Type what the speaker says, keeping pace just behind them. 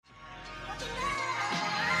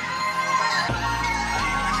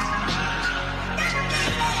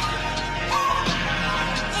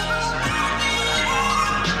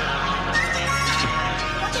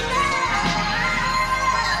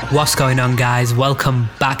What's going on, guys? Welcome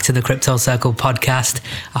back to the Crypto Circle podcast.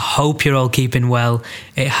 I hope you're all keeping well.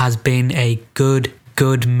 It has been a good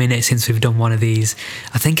minute since we've done one of these.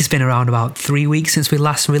 I think it's been around about 3 weeks since we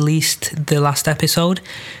last released the last episode,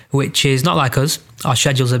 which is not like us. Our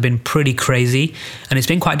schedules have been pretty crazy, and it's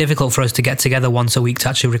been quite difficult for us to get together once a week to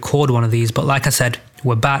actually record one of these. But like I said,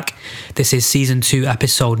 we're back. This is season 2,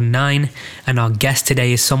 episode 9, and our guest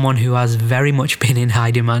today is someone who has very much been in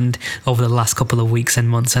high demand over the last couple of weeks and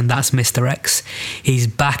months, and that's Mr. X. He's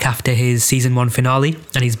back after his season 1 finale,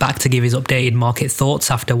 and he's back to give his updated market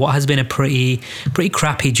thoughts after what has been a pretty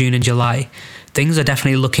crappy June and July. Things are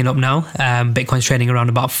definitely looking up now. Bitcoin's trading around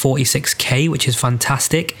about 46k, which is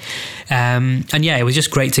fantastic. And yeah, it was just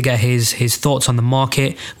great to get his thoughts on the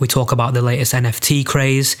market. We talk about the latest NFT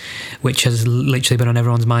craze, which has literally been on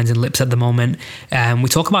everyone's minds and lips at the moment. We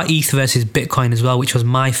talk about ETH versus Bitcoin as well, which was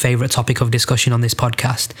my favorite topic of discussion on this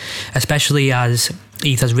podcast, especially as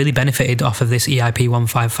ETH has really benefited off of this EIP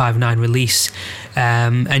 1559 release.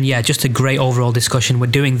 And yeah, just a great overall discussion. We're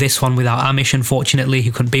doing this one without Amish, unfortunately,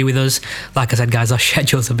 who couldn't be with us. Like I said, guys, our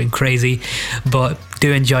schedules have been crazy, but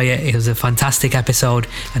do enjoy it. It was a fantastic episode,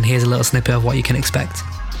 and here's a little snippet of what you can expect.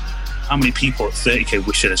 How many people at 30k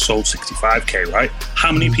wish they'd have sold 65k, right?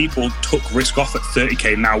 How many people took risk off at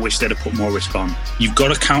 30k now wish they'd have put more risk on? You've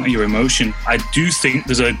got to counter your emotion. I do think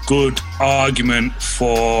there's a good argument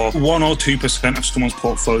for 1 or 2% of someone's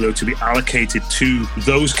portfolio to be allocated to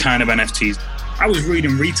those kind of NFTs. I was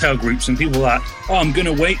reading retail groups and people were like, oh, I'm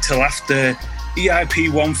going to wait till after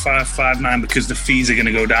EIP 1559 because the fees are going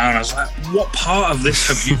to go down. I was like, what part of this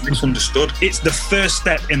have you misunderstood? It's the first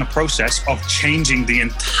step in a process of changing the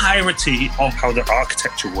entirety of how the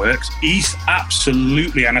architecture works. ETH,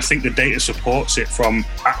 absolutely, and I think the data supports it from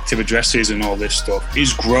active addresses and all this stuff,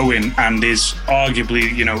 is growing and is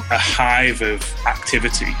arguably, a hive of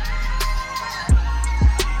activity.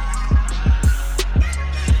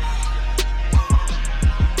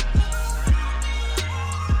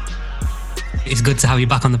 It's good to have you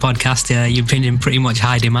back on the podcast. You've been in pretty much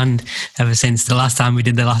high demand ever since the last time we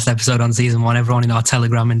did the last episode on season 1. Everyone in our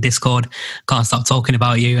Telegram and Discord can't stop talking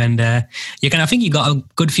about you. And I think you got a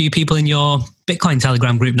good few people in your Bitcoin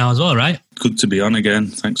Telegram group now as well, right? Good to be on again.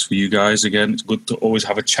 Thanks for you guys again. It's good to always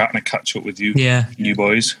have a chat and a catch up with you, you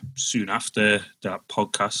boys. Soon after that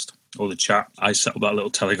podcast or the chat, I set up that little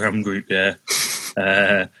Telegram group.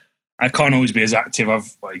 I can't always be as active.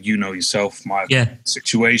 Yourself, my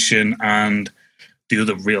situation and the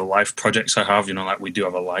other real life projects I have, like we do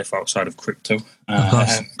have a life outside of crypto.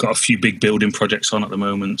 Got a few big building projects on at the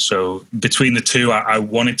moment. So between the two, I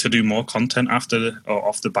wanted to do more content off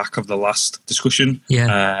the back of the last discussion.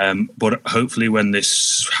 But hopefully when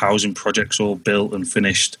this housing project's all built and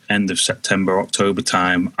finished, end of September, October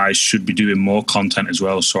time, I should be doing more content as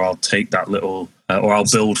well. So I'll take that little... or I'll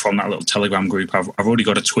build from that little Telegram group. I've already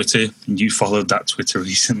got a Twitter, and you followed that Twitter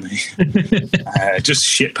recently. Just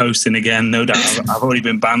shit posting again. No doubt. I've already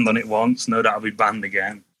been banned on it once. No doubt I'll be banned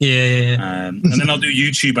again. And then I'll do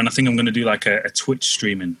YouTube, and I think I'm going to do like a Twitch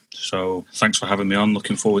streaming. So thanks for having me on.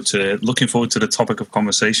 Looking forward to the topic of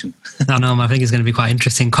conversation. I know. I think it's going to be quite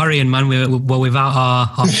interesting. Corian, man, we're without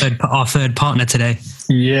our third partner today.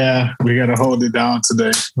 Yeah, we got to hold it down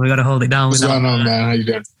today. What's going on, man? How you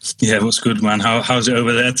doing? Yeah, what's good, man? How's it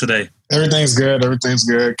over there today? Everything's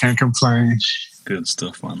good. Can't complain. Good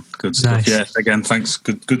stuff, man. Good stuff. Nice. Yeah, again, thanks.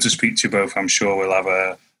 Good to speak to you both. I'm sure we'll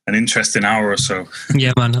have an interesting hour or so.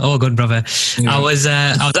 Yeah, man. All good, brother. Yeah. I was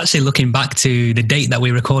actually looking back to the date that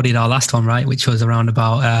we recorded our last one, right? Which was around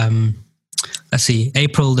about,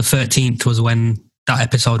 April the 13th was when that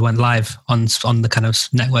episode went live on the kind of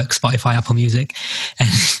network, Spotify, Apple Music.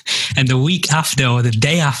 And the week after or the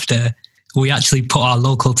day after, we actually put our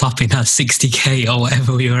local top in at 60k or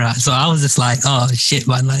whatever we were at. So I was just like, oh shit,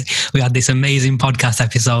 man. Like, we had this amazing podcast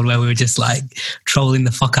episode where we were just like trolling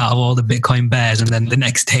the fuck out of all the Bitcoin bears. And then the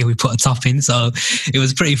next day we put a top in. So it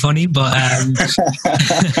was pretty funny, but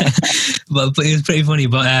but it was pretty funny.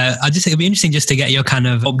 But I just think it'd be interesting just to get your kind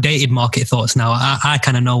of updated market thoughts now. I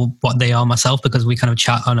kind of know what they are myself because we kind of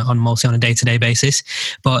chat on mostly on a day-to-day basis.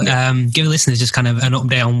 But give the listeners just kind of an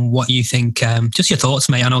update on what you think, just your thoughts,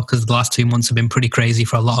 mate. I know because the last 2 months have been pretty crazy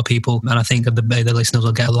for a lot of people, and I think the listeners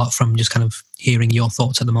will get a lot from just kind of hearing your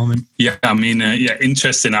thoughts at the moment. Yeah, I mean,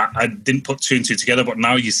 interesting. I didn't put 2 and 2 together, but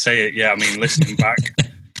now you say it. Yeah, I mean, listening back,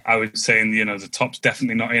 I was saying, the top's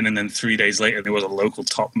definitely not in, and then 3 days later there was a local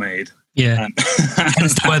top made. Yeah,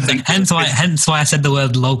 hence why I said the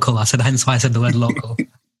word local. Hence why I said the word local.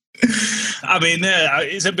 I mean,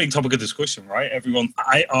 it's a big topic of discussion, right?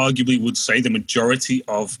 I arguably would say the majority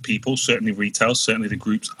of people, certainly retail, certainly the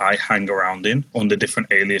groups I hang around in under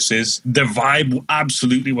different aliases, the vibe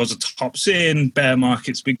absolutely was a tops in, bear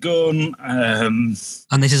market's begun. And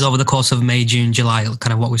this is over the course of May, June, July,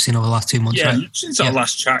 kind of what we've seen over the last 2 months, right? Since our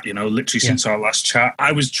last chat, since our last chat.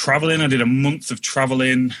 I was traveling. I did a month of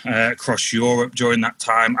traveling across Europe during that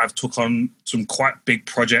time. I've took on some quite big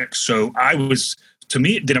projects. So to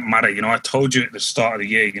me, it didn't matter. I told you at the start of the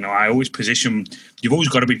year, I always position, you've always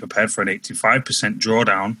got to be prepared for an 85%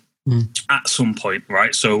 drawdown at some point,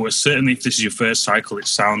 right? So certainly if this is your first cycle, it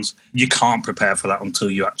sounds, you can't prepare for that until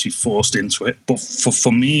you're actually forced into it. But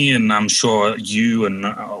for me, and I'm sure you and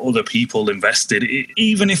other people invested,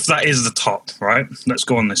 even if that is the top, right? Let's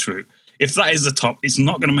go on this route. If that is the top, it's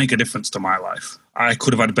not going to make a difference to my life. I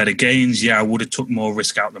could have had better gains. Yeah, I would have took more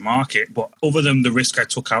risk out of the market. But other than the risk I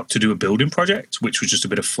took out to do a building project, which was just a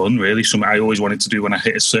bit of fun, really, something I always wanted to do when I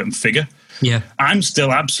hit a certain figure. Yeah, I'm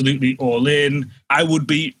still absolutely all in. I would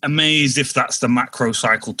be amazed if that's the macro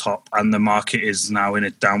cycle top and the market is now in a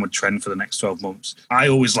downward trend for the next 12 months. I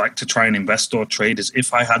always like to try and invest or trade as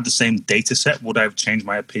if I had the same data set, would I have changed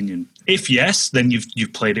my opinion? If yes, then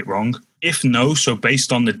you've played it wrong. If no, so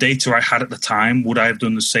based on the data I had at the time, would I have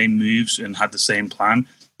done the same moves and had the same plan?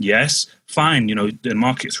 Yes, fine. The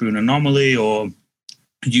market threw an anomaly, or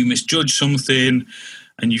you misjudged something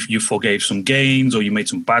and you forgave some gains, or you made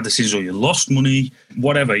some bad decisions, or you lost money,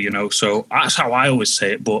 whatever, So that's how I always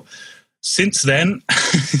say it. But since then,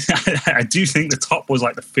 I do think the top was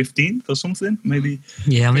like the 15th or something, maybe.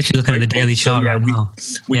 Yeah, I'm literally looking at the daily chart right now.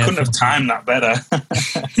 We couldn't have timed that better.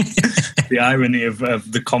 The irony of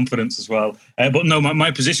the confidence as well. But no,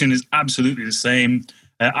 my position is absolutely the same.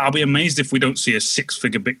 I'll be amazed if we don't see a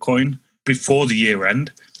 6-figure Bitcoin before the year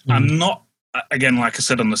end. I'm not, again, like I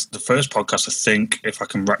said on the first podcast, I think, if I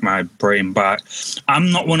can rack my brain back,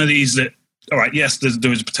 I'm not one of these that, all right, yes,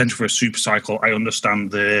 there is a potential for a super cycle. I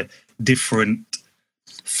understand the different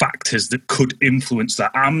factors that could influence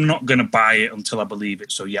that. I'm not going to buy it until I believe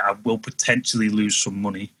it. So yeah, I will potentially lose some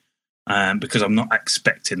money because I'm not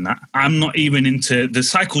expecting that. I'm not even into, the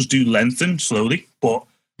cycles do lengthen slowly, but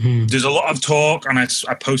there's a lot of talk, and I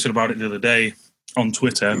posted about it the other day on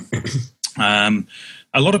Twitter.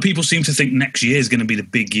 A lot of people seem to think next year is going to be the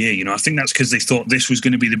big year. I think that's because they thought this was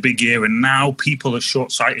going to be the big year, and now people are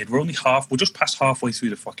short-sighted. We're just past halfway through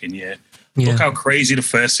the fucking year. Yeah. Look how crazy the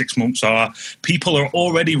first 6 months are. People are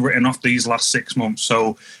already written off these last 6 months.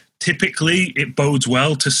 So typically it bodes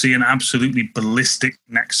well to see an absolutely ballistic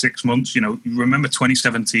next 6 months. You remember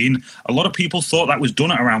 2017? A lot of people thought that was done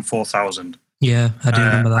at around 4,000. Yeah, I do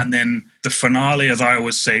remember that. And then the finale, as I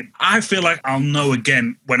always say, I feel like I'll know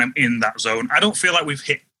again when I'm in that zone. I don't feel like we've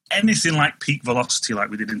hit anything like peak velocity like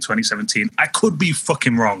we did in 2017. I could be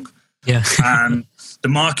fucking wrong. Yeah. And the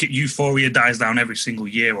market euphoria dies down every single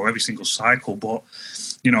year or every single cycle. But,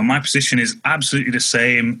 my position is absolutely the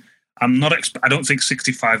same. I don't think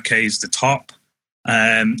 65K is the top.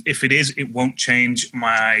 If it is, it won't change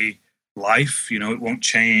my life. It won't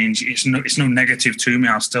change. It's no negative to me.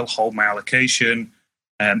 I'll still hold my allocation.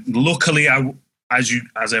 Luckily,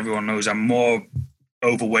 as everyone knows, I'm more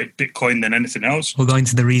overweight Bitcoin than anything else. We'll go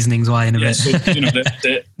into the reasonings why in a bit. So,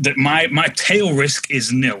 that my tail risk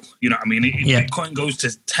is nil. If Bitcoin goes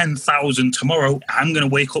to 10,000 tomorrow, I'm going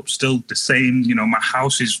to wake up still the same. My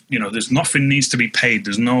house is, there's nothing needs to be paid.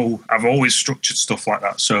 I've always structured stuff like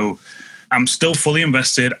that. So I'm still fully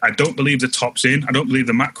invested. I don't believe the top's in. I don't believe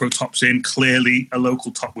the macro top's in. Clearly, a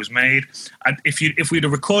local top was made. If we'd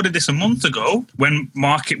have recorded this a month ago, when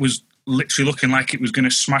market was literally looking like it was going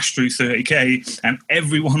to smash through 30K, and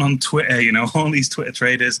everyone on Twitter, all these Twitter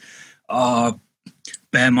traders,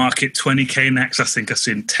 bear market 20K next. I think I've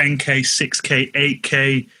seen 10K, 6K,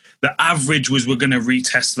 8K. The average was we're going to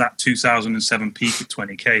retest that 2007 peak at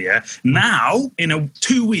 20K, yeah? Now, in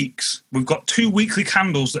 2 weeks, we've got 2 weekly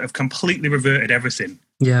candles that have completely reverted everything,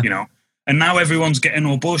 And now everyone's getting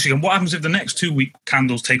all bullish again. What happens if the next 2 week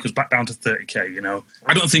candles take us back down to 30K,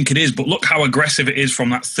 I don't think it is, but look how aggressive it is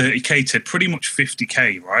from that 30K to pretty much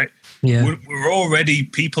 50K, right? Yeah.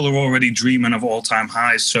 People are already dreaming of all-time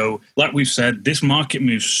highs. So like we've said, this market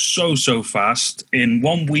moves so fast. In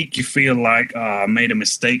 1 week, you feel like, I made a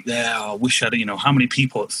mistake there. I wish I'd, how many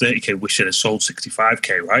people at 30K wish they'd have sold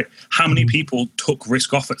 65K, right? How many people took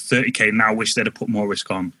risk off at 30K now wish they'd have put more risk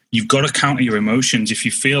on? You've got to counter your emotions. If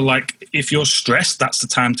you feel like, if you're stressed, that's the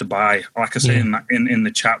time to buy. Like I say in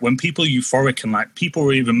the chat, when people are euphoric and people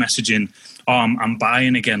were even messaging, I'm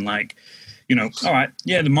buying again, all right,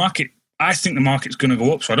 yeah, the market, I think the market's going to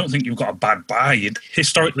go up, so I don't think you've got a bad buy.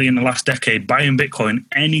 Historically, in the last decade, buying Bitcoin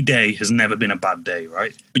any day has never been a bad day,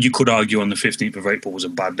 right? But you could argue on the 15th of April was a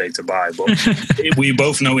bad day to buy. But we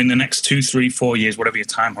both know in the next 2, 3, 4 years, whatever your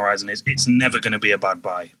time horizon is, it's never going to be a bad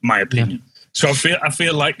buy, my opinion. Yeah. So I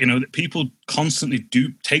feel like, that people constantly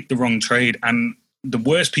do take the wrong trade, and the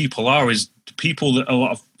worst people is the people that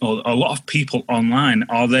a lot of people online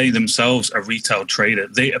are they themselves a retail trader.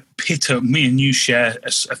 They me and you share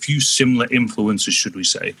a few similar influences, should we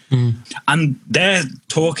say, and they're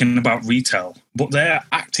talking about retail, but they're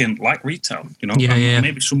acting like retail.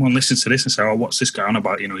 Maybe someone listens to this and say, "Oh, what's this guy on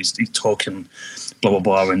about?" He's talking blah blah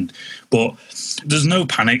blah, but there's no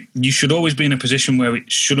panic. You should always be in a position where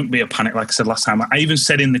it shouldn't be a panic. Like I said last time, I even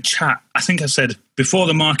said in the chat, I think I said before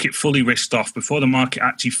the market fully risked off, before the market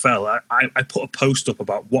actually fell, I put a post up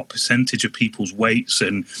about what percentage of people's weights,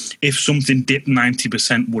 and if something dipped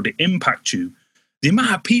 90%, would it impact you? The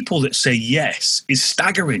amount of people that say yes is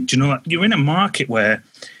staggering. You're in a market where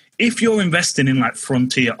if you're investing in like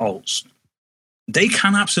frontier alts, they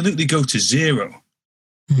can absolutely go to zero.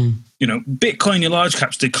 Bitcoin, your large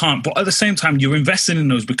caps, they can't. But at the same time, you're investing in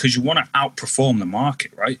those because you want to outperform the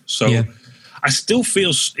market, right? So I still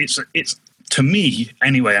feel it's to me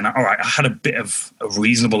anyway. And I had a bit of a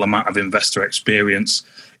reasonable amount of investor experience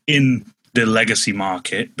in the legacy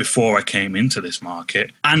market before I came into this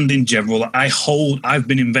market, and in general, I've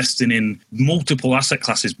been investing in multiple asset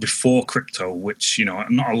classes before crypto, which not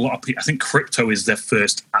a lot of people. I think crypto is their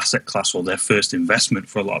first asset class or their first investment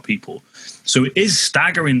for a lot of people. So it is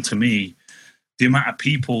staggering to me the amount of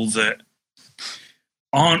people that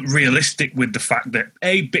aren't realistic with the fact that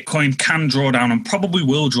Bitcoin can draw down and probably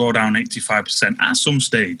will draw down 85% at some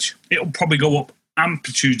stage. It'll probably go up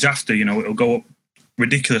amplitudes after. It'll go up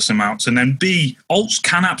ridiculous amounts, and then B, alts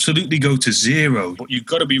can absolutely go to zero, but you've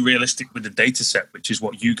got to be realistic with the data set, which is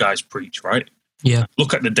what you guys preach, right? Yeah.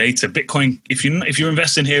 Look at the data. Bitcoin, if you're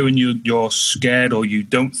investing here and you're scared or you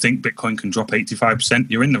don't think Bitcoin can drop 85%,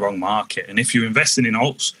 you're in the wrong market. And if you're investing in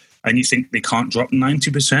alts and you think they can't drop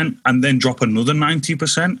 90% and then drop another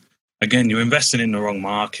 90%, again, you're investing in the wrong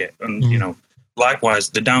market. And likewise,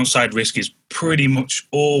 the downside risk is pretty much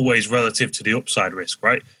always relative to the upside risk,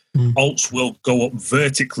 right? Alts will go up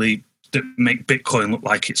vertically that make Bitcoin look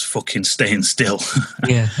like it's fucking staying still.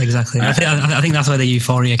 Yeah, exactly. I think that's where the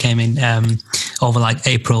euphoria came in over like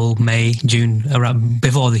April, May, June, around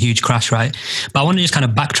before the huge crash, right? But I want to just kind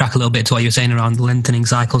of backtrack a little bit to what you were saying around lengthening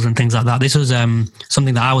cycles and things like that. This was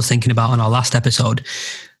something that I was thinking about on our last episode.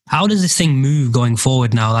 How does this thing move going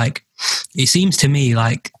forward now? Like, it seems to me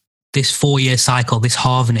like this 4-year cycle, this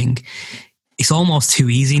halvening, it's almost too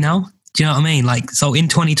easy now. Do you know what I mean? Like, so in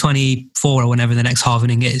 2024 or whenever the next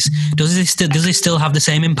halvening is, does this still have the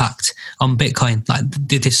same impact on Bitcoin? Like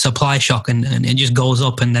this supply shock and it just goes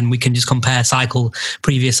up, and then we can just compare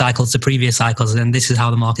previous cycles to previous cycles, and this is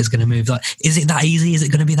how the market's going to move. Like, is it that easy? Is it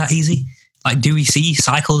going to be that easy? Like, do we see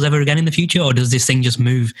cycles ever again in the future, or does this thing just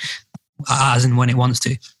move as and when it wants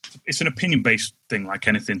to? It's an opinion-based thing, like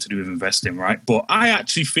anything to do with investing, right? But I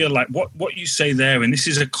actually feel like what you say there, and this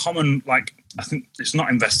is a common, like, I think it's not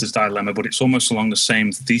investor's dilemma, but it's almost along the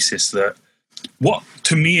same thesis that what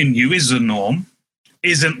to me and you is the norm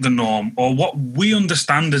isn't the norm, or what we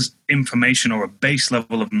understand as information or a base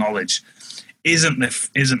level of knowledge isn't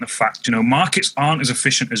the fact. Markets aren't as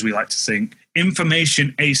efficient as we like to think.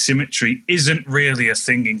 Information asymmetry isn't really a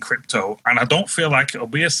thing in crypto, and I don't feel like it'll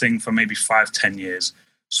be a thing for maybe 5-10 years.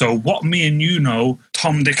 So what me and you know,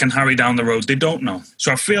 Tom, Dick and Harry down the road, they don't know.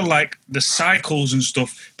 So I feel like the cycles and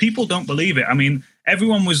stuff, people don't believe it. I mean,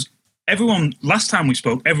 everyone, last time we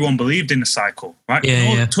spoke, everyone believed in the cycle, right? Yeah,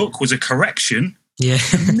 all it took was a correction, a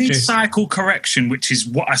mid-cycle correction, which is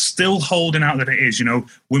what I'm still holding out that it is.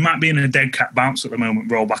 We might be in a dead cat bounce at the moment,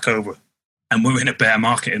 roll back over, and we're in a bear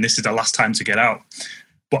market, and this is the last time to get out.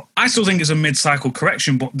 But I still think it's a mid-cycle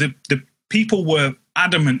correction, but the people were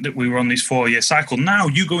adamant that we were on this 4-year cycle. Now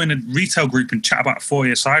you go in a retail group and chat about a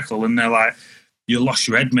 4-year cycle, and they're like, "You lost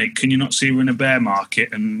your head, mate. Can you not see we're in a bear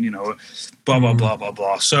market?" And blah blah blah blah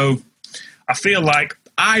blah. So I feel like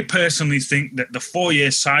I personally think that the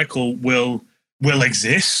 4-year cycle will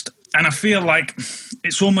exist, and I feel like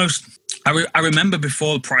it's almost. I remember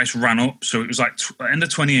before the price ran up, so it was like end of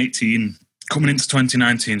 2018, coming into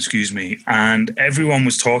 2019, and everyone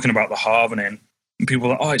was talking about the halvening. And people are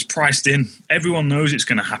like, "Oh, it's priced in. Everyone knows it's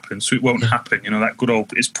going to happen, so it won't happen." That good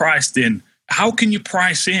old, it's priced in. How can you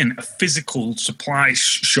price in a physical supply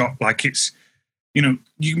shock like it's,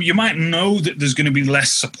 you might know that there's going to be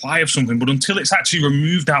less supply of something, but until it's actually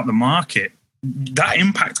removed out the market, that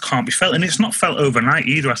impact can't be felt. And it's not felt overnight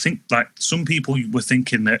either. I think like some people were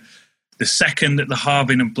thinking that the second that the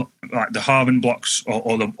halving the halving blocks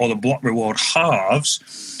or the block reward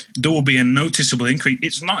halves, there will be a noticeable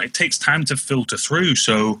increase. It takes time to filter through.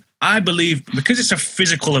 So I believe because it's a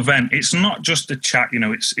physical event, it's not just a chat,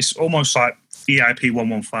 it's almost like EIP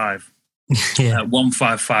 115.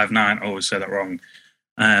 1559, I always say that wrong.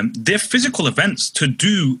 They're physical events to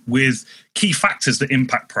do with key factors that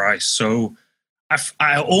impact price. So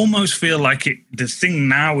I almost feel like the thing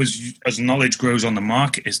now as knowledge grows on the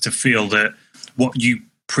market is to feel that what you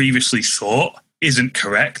previously thought isn't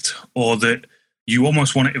correct, or that you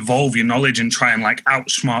almost want to evolve your knowledge and try and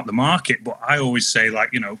outsmart the market. But I always say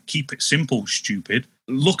keep it simple, stupid.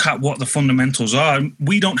 Look at what the fundamentals are.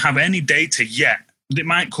 We don't have any data yet. It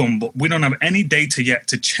might come, but we don't have any data yet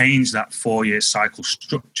to change that 4-year cycle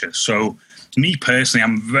structure. So me personally,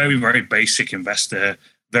 I'm a very, very basic investor,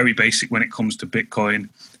 very basic when it comes to Bitcoin,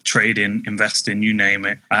 trading, investing, you name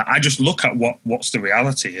it. I just look at what's the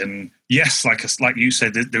reality. And yes, like you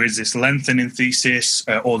said, there is this lengthening thesis,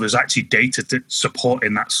 or there's actually data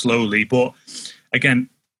supporting that slowly. But again,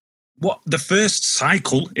 what the first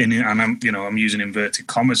cycle and I'm using inverted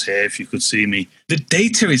commas here, if you could see me, the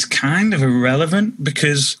data is kind of irrelevant,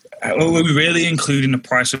 because are we really including the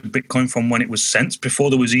price of Bitcoin from when it was sent, before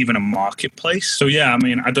there was even a marketplace? So yeah,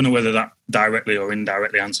 I don't know whether that directly or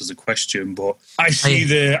indirectly answers the question, but I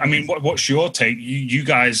see what's your take? You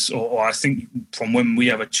guys, or I think from when we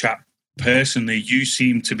have a chat personally, you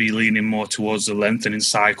seem to be leaning more towards the lengthening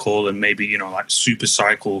cycle and maybe, super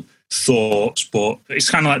cycle thoughts, but it's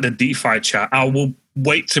kind of like the DeFi chat. I will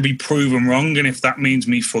wait to be proven wrong, and if that means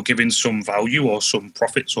me forgiving some value or some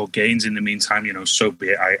profits or gains in the meantime, so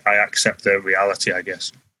be it. I accept the reality, I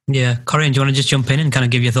guess. Yeah. Corinne, do you want to just jump in and kind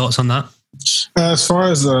of give your thoughts on that? As far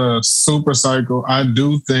as the super cycle, I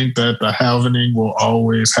do think that the halvening will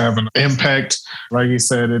always have an impact. Like you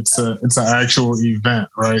said, it's an actual event,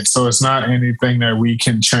 right? So it's not anything that we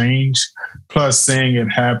can change. Plus, seeing it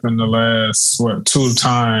happen the last 2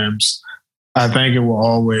 times, I think it will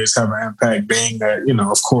always have an impact, being that,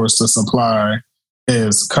 of course, the supply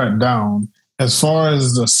is cut down. As far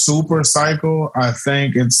as the super cycle, I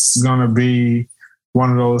think it's going to be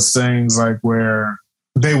one of those things where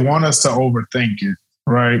they want us to overthink it,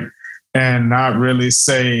 right? And not really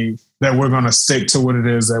say that we're going to stick to what it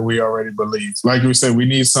is that we already believe. Like we said, we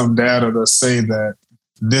need some data to say that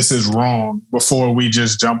this is wrong before we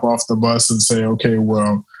just jump off the bus and say, okay,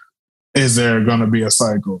 well, is there going to be a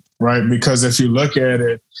cycle, right? Because if you look at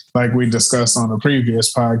it, like we discussed on the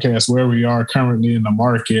previous podcast, where we are currently in the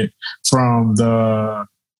market, from the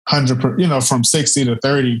 100, from 60 to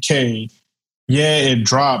 30K, yeah, it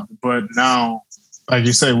dropped, but now, like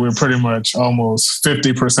you say, we're pretty much almost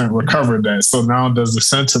 50% recovered that. So now does the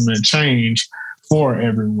sentiment change for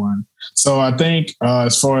everyone? So I think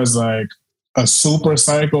as far as a super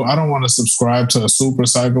cycle, I don't want to subscribe to a super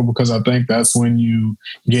cycle, because I think that's when you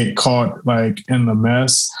get caught in the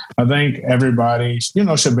mess. I think everybody,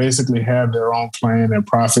 should basically have their own plan and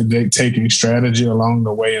profit-taking strategy along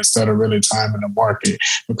the way, instead of really timing the market,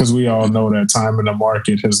 because we all know that timing the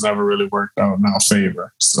market has never really worked out in our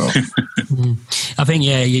favor. So I think,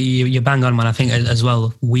 yeah, you bang on, man. I think as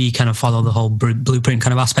well, we kind of follow the whole blueprint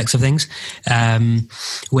kind of aspects of things,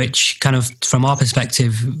 which kind of, from our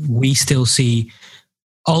perspective, we still see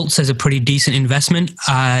alts as a pretty decent investment,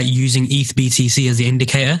 using ETH BTC as the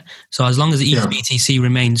indicator. So as long as ETH BTC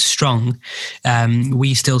remains strong,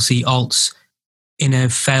 we still see alts in a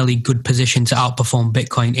fairly good position to outperform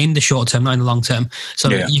Bitcoin in the short term, not in the long term. So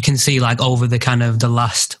you can see over the kind of the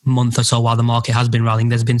last month or so, while the market has been rallying,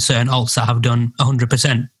 there's been certain alts that have done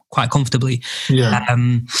 100% quite comfortably. Yeah.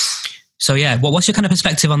 So yeah, what's your kind of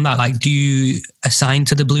perspective on that? Do you assign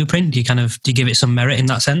to the blueprint? Do you give it some merit in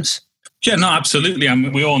that sense? Yeah, no, absolutely.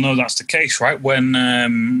 We all know that's the case, right? When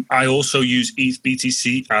I also use ETH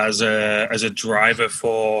BTC as a driver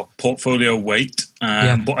for portfolio weight,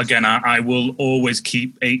 but again, I will always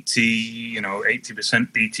keep 80%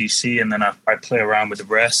 BTC, and then I play around with the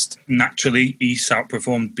rest. Naturally, ETH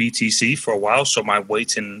outperformed BTC for a while, so my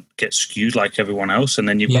weighting gets skewed like everyone else, and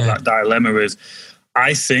then you've got that dilemma is,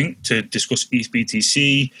 I think, to discuss ETH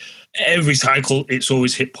BTC, every cycle, it's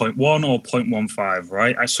always hit 0.1 or 0.15,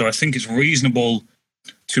 right? So I think it's reasonable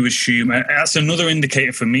to assume. That's another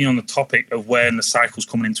indicator for me on the topic of when the cycle's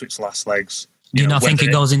coming into its last legs. Do you not think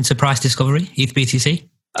it goes into price discovery, ETH BTC?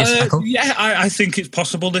 Yeah, I think it's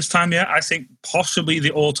possible this time, yeah. I think possibly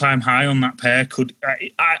the all-time high on that pair could...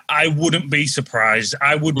 I wouldn't be surprised.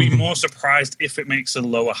 I would be more surprised if it makes a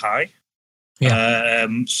lower high. Yeah.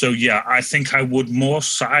 So, yeah, I think I would more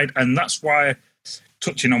side, and that's why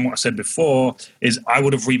touching on what I said before, is I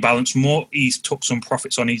would have rebalanced more ETH, took some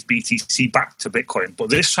profits on ETH BTC back to Bitcoin. But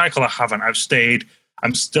this cycle I haven't.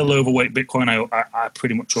 I'm still overweight Bitcoin. I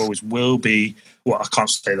pretty much always will be. Well, I can't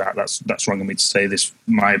say that. That's wrong of me to say this.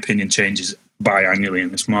 My opinion changes biannually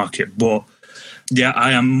in this market. But yeah,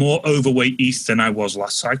 I am more overweight ETH than I was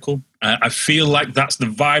last cycle. I feel like that's the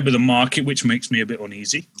vibe of the market, which makes me a bit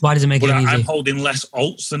uneasy. Why does it make you uneasy? I'm holding less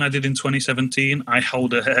alts than I did in 2017.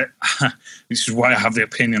 This is why I have the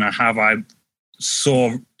opinion I have. I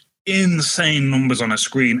saw insane numbers on a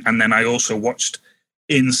screen, and then I also watched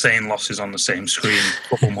insane losses on the same screen a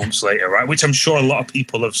couple months later, right? Which I'm sure a lot of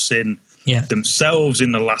people have seen themselves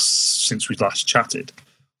since we last chatted.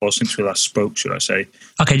 Or since we last spoke, should I say.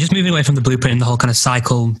 Okay, just moving away from the blueprint and the whole kind of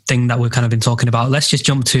cycle thing that we've kind of been talking about, let's just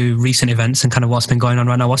jump to recent events and kind of what's been going on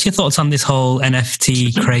right now. What's your thoughts on this whole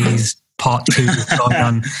NFT craze part 2 going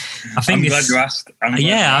on? I'm glad you asked. I'm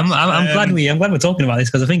glad we're talking about this,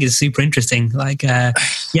 because I think it's super interesting. Like,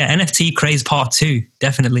 NFT craze part 2,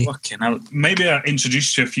 definitely. Fucking hell. Maybe I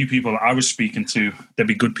introduced you to a few people that I was speaking to. There'd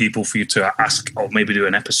be good people for you to ask, or maybe do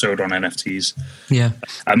an episode on NFTs. Yeah.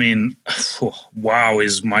 I mean, wow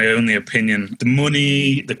is my only opinion. The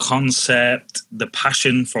money, the concept, the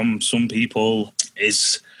passion from some people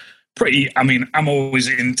is pretty. I mean, I'm always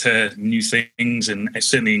into new things, and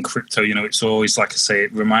certainly in crypto, it's always, like I say,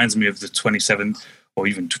 it reminds me of the 27 or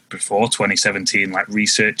even before 2017, like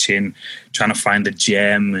researching, trying to find a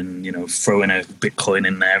gem, and throwing a Bitcoin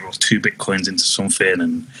in there or 2 Bitcoins into something,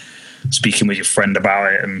 and speaking with your friend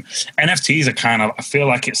about it. And NFTs are kind of, I feel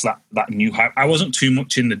like it's that new hype. I wasn't too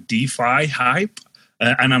much in the DeFi hype,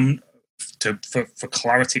 and for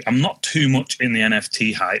clarity, I'm not too much in the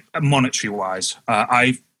NFT hype, monetary wise.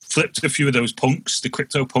 I flipped a few of those punks, the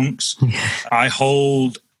crypto punks. I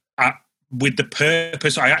hold with the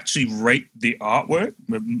purpose. I actually rate the artwork.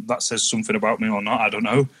 That says something about me or not, I don't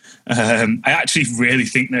know. I actually really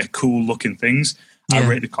think they're cool looking things. I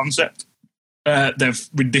rate the concept. They're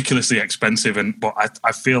ridiculously expensive, but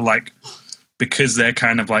I feel like because they're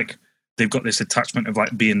kind of like, they've got this attachment of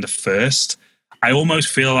like being the first, I almost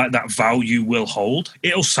feel like that value will hold.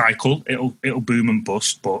 It'll cycle, it'll boom and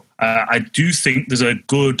bust, but I do think there's a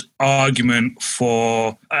good argument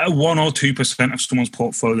for 1 or 2% of someone's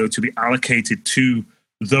portfolio to be allocated to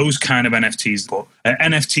those kind of NFTs, but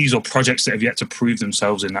NFTs or projects that have yet to prove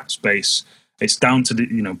themselves in that space. It's down to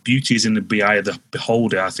the, beauty is in the eye of the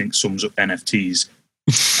beholder, I think sums up NFTs.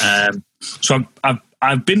 So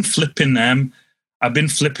I've been flipping them. I've been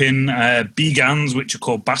flipping Begans, which are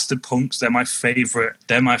called Bastard Punks. They're my favorite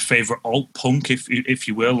alt punk, if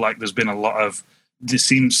you will. Like, there's been a lot of, this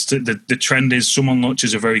seems to, the trend is someone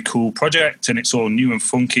launches a very cool project and it's all new and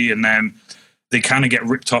funky, and then they kind of get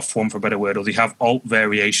ripped off, for a better word, or they have alt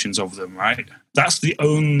variations of them, right? That's the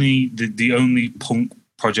only punk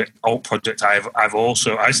alt project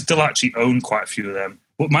I still actually own quite a few of them.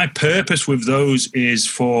 But my purpose with those is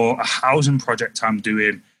for a housing project I'm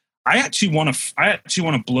doing. I actually want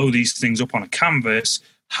to blow these things up on a canvas,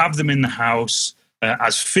 have them in the house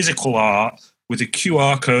as physical art with a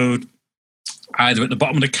QR code either at the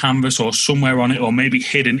bottom of the canvas or somewhere on it, or maybe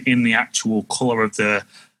hidden in the actual color of the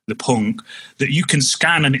punk, that you can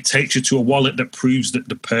scan and it takes you to a wallet that proves that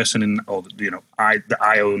the person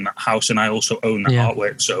I own that house and I also own that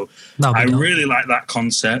artwork. So I really like that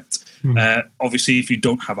concept. Obviously, if you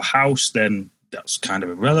don't have a house, then that's kind of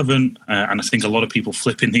irrelevant. And I think a lot of people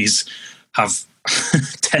flipping these have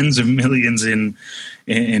tens of millions in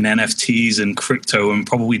NFTs and crypto, and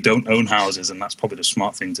probably don't own houses, and that's probably the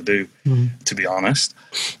smart thing to do, to be honest.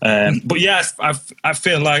 But yeah, I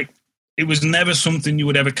feel like it was never something you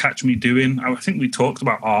would ever catch me doing. I think we talked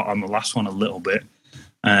about art on the last one a little bit.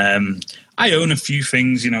 I own a few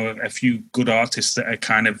things, a few good artists that are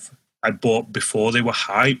kind of, I bought before they were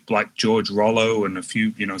hype, like George Rollo and a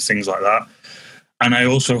few, things like that. And I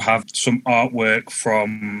also have some artwork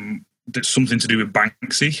that's something to do with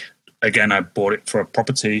Banksy. Again, I bought it for a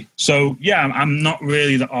property. So yeah, I'm not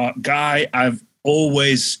really the art guy. I'm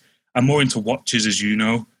more into watches, as you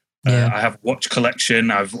know. I have a watch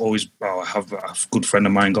collection. I have a good friend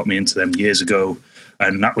of mine got me into them years ago.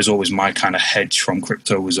 And that was always my kind of hedge from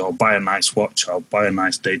crypto, was I'll buy a nice watch, I'll buy a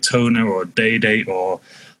nice Daytona or a Day-Date, or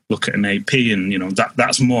look at an AP. And,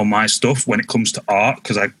 that's more my stuff when it comes to art,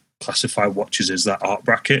 because I classify watches as that art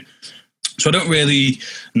bracket. So I don't really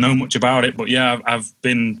know much about it, but yeah, I've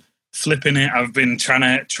been flipping it. I've been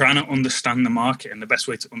trying to understand the market, and the best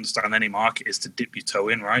way to understand any market is to dip your toe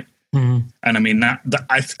in, right? Mm-hmm. And I mean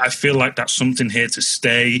I feel like that's something here to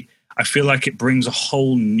stay. I feel like it brings a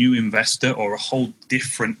whole new investor or a whole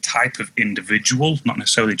different type of individual, not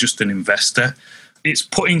necessarily just an investor, it's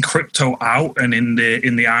putting crypto out and in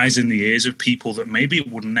the eyes and the ears of people that maybe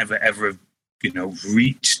it would never ever have,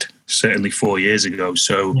 reached, certainly 4 years ago.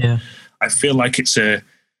 So I feel like it's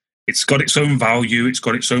got its own value, it's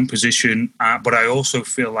got its own position, but I also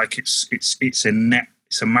feel like it's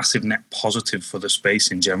a massive net positive for the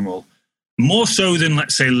space in general, more so than,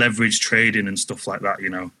 let's say, leverage trading and stuff like that.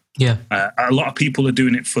 A lot of people are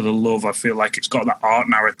doing it for the love. I feel like it's got that art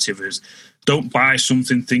narrative as, don't buy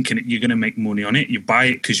something thinking that you're going to make money on it. You buy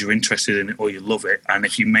it because you're interested in it or you love it. And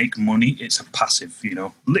if you make money, it's a passive,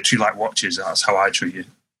 literally like watches. That's how I treat it.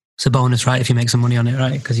 It's a bonus, right? If you make some money on it,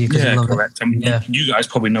 right? Because you love correct. it. I mean, you guys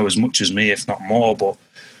probably know as much as me, if not more, but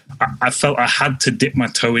I felt I had to dip my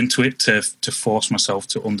toe into it to force myself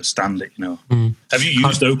to understand it, Have you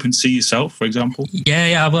used OpenSea yourself, for example?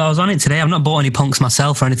 Yeah. Well, I was on it today. I've not bought any punks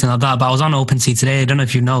myself or anything like that, but I was on OpenSea today. I don't know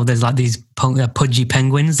if you know, there's like these pudgy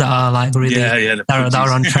penguins that are like really that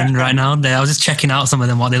are on trend right now. I was just checking out some of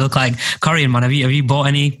them, what they look like. Corian, man, have you bought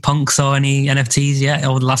any punks or any NFTs yet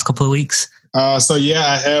over the last couple of weeks? I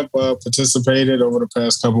have participated over the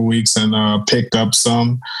past couple of weeks and picked up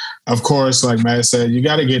some. Of course, like Matt said, you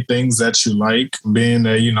got to get things that you like. Being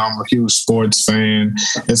that, I'm a huge sports fan,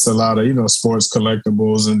 it's a lot of, sports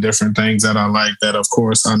collectibles and different things that I like that, of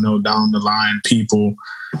course, I know down the line people,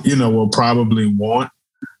 will probably want.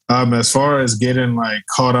 As far as getting like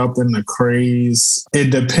caught up in the craze, it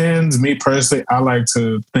depends. Me personally, I like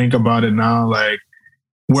to think about it now like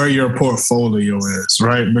where your portfolio is,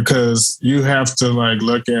 right? Because you have to like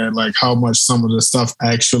look at like how much some of the stuff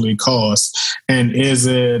actually costs, and is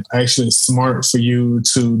it actually smart for you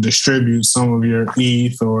to distribute some of your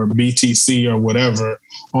ETH or BTC or whatever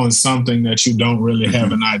on something that you don't really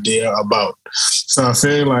have an idea about. So I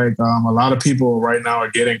feel like a lot of people right now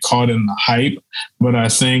are getting caught in the hype, but I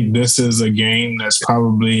think this is a game that's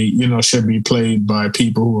probably, should be played by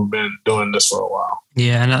people who have been doing this for a while.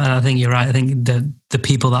 Yeah, and I think you're right. I think the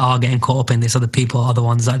people that are getting caught up in this, other people are the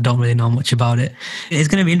ones that don't really know much about it. It's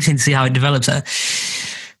going to be interesting to see how it develops.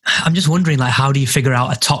 I'm just wondering, like, how do you figure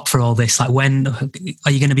out a top for all this? Like, when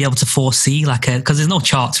are you going to be able to foresee, like, because there's no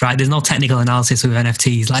charts, right? There's no technical analysis with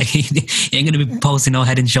NFTs. Like, you ain't going to be posting no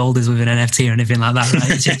head and shoulders with an NFT or anything like that, right?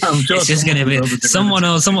 It's just going to be someone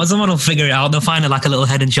will figure it out. They'll find like a little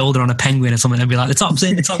head and shoulder on a penguin or something and be like, the top's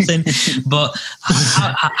in. But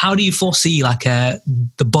how do you foresee like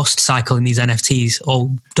the bust cycle in these NFTs, or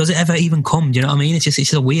does it ever even come? Do you know what I mean? It's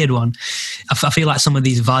just a weird one. I feel like some of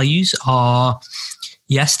these values are,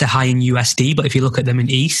 yes, they're high in USD, but if you look at them in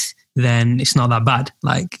ETH, then it's not that bad.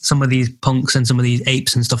 Like some of these punks and some of these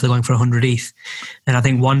apes and stuff, they're going for 100 ETH. And I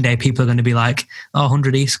think one day people are going to be like,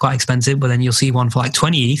 100 ETH is quite expensive. But then you'll see one for like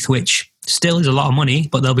 20 ETH, which still is a lot of money,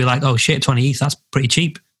 but they'll be like, oh shit, 20 ETH, that's pretty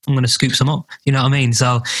cheap. I'm going to scoop some up. You know what I mean?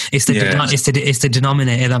 So it's the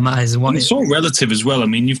denominator that matters. It's all relative as well. I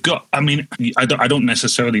mean, I don't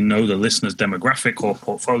necessarily know the listener's demographic or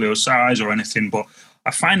portfolio size or anything, but I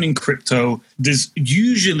find in crypto, there's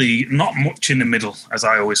usually not much in the middle, as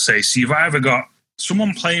I always say. So you've either got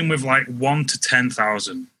someone playing with like 1 to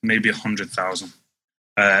 10,000, maybe 100,000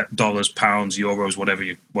 dollars, pounds, euros,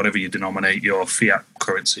 whatever you denominate your fiat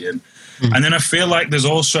currency in. Mm. And then I feel like there's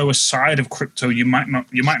also a side of crypto. You might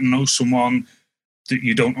know someone that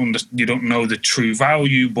you don't know the true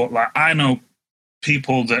value, but like I know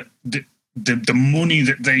people that the money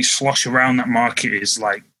that they slosh around that market is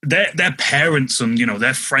like their parents and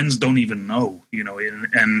their friends don't even know,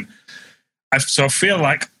 and I feel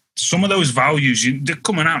like some of those values they're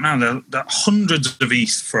coming out now. They're hundreds of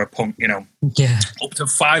ETH for a punk, up to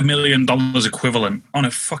 $5 million equivalent on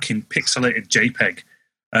a fucking pixelated JPEG.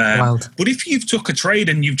 But if you've took a trade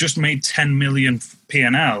and you've just made 10 million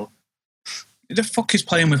PNL, the fuck is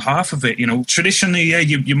playing with half of it? Traditionally,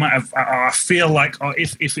 you might have. I feel like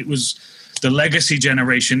if it was the legacy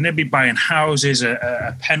generation, they'd be buying houses,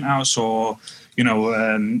 a penthouse, or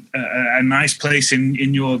a nice place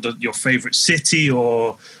in your favorite city,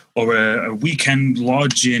 or a weekend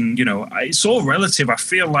lodge in. It's all relative. I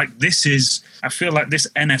feel like this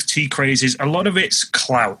NFT craze is a lot of it's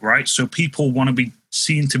clout, right? So people want to be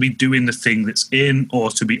seen to be doing the thing that's in, or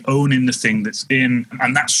to be owning the thing that's in,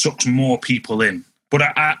 and that sucks more people in. But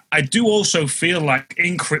I do also feel like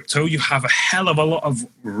in crypto, you have a hell of a lot of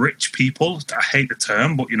rich people. I hate the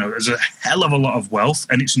term, but there's a hell of a lot of wealth,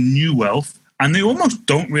 and it's new wealth, and they almost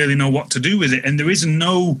don't really know what to do with it. And there is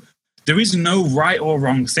no right or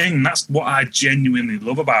wrong thing. That's what I genuinely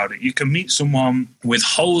love about it. You can meet someone with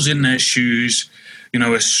holes in their shoes, a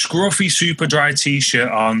scruffy, super dry T-shirt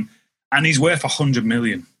on, and he's worth 100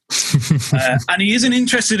 million. And he isn't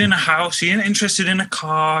interested in a house. He ain't interested in a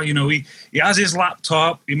car. He has his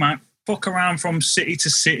laptop. He might fuck around from city to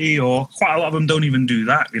city, or quite a lot of them don't even do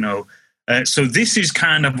that, So this is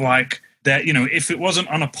kind of like that, if it wasn't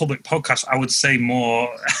on a public podcast, I would say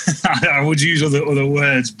more, I would use other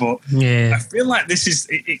words, but I feel like this is,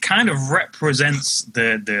 it kind of represents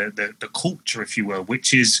the culture, if you will,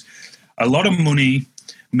 which is a lot of money,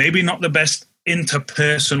 maybe not the best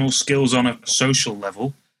interpersonal skills on a social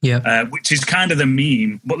level, which is kind of the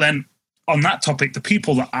meme. But then on that topic, the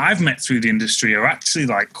people that I've met through the industry are actually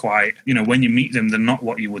like quite, when you meet them, they're not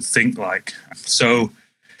what you would think like. So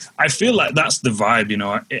I feel like that's the vibe,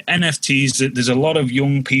 NFTs, there's a lot of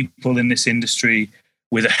young people in this industry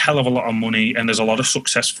with a hell of a lot of money, and there's a lot of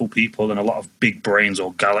successful people and a lot of big brains,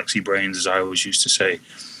 or galaxy brains, as I always used to say.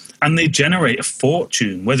 And they generate a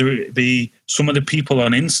fortune, whether it be some of the people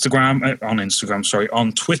on Twitter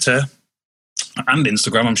and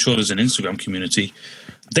Instagram. I'm sure there's an Instagram community.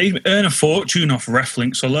 They earn a fortune off ref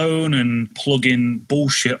links alone and plug in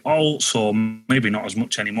bullshit alts, or maybe not as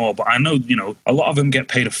much anymore. But I know, a lot of them get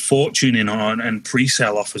paid a fortune and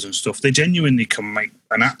pre-sale offers and stuff. They genuinely can make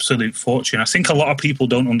an absolute fortune. I think a lot of people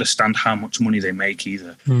don't understand how much money they make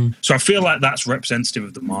either. So I feel like that's representative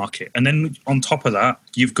of the market. And then on top of that,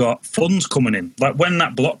 you've got funds coming in. Like when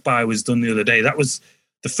that block buy was done the other day, that was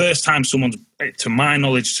the first time someone's, to my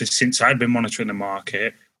knowledge, since I'd been monitoring the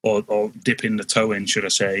market, or dipping the toe in, should I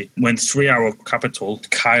say, when 3 Hour Capital,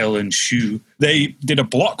 Kyle and Shu, they did a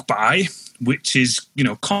block buy, which is,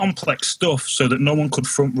 complex stuff so that no one could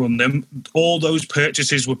front run them. All those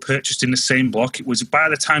purchases were purchased in the same block. It was, by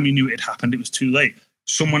the time you knew it had happened, it was too late.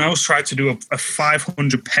 Someone else tried to do a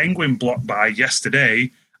 500 penguin block buy yesterday,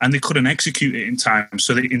 and they couldn't execute it in time.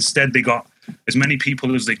 So instead they got as many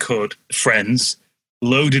people as they could, friends,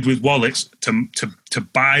 loaded with wallets to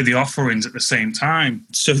buy the offerings at the same time.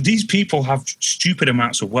 So these people have stupid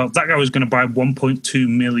amounts of wealth. That guy was going to buy $1.2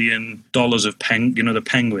 million of the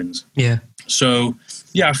penguins. Yeah. So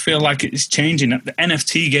yeah, I feel like it's changing. The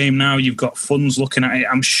NFT game now, you've got funds looking at it.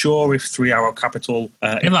 I'm sure if 3 Hour Capital,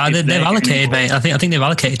 they've allocated, mate. I think they've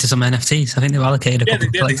allocated to some NFTs. I think they've allocated. They have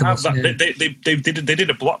that. Yeah. They did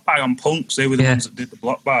a block buy on Punks. They were the ones that did the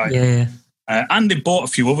block buy. Yeah. And they bought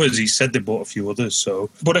a few others. He said they bought a few others. So,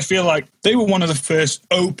 but I feel like they were one of the first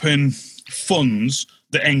open funds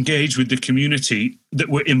that engaged with the community that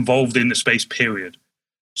were involved in the space, period.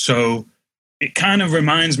 So it kind of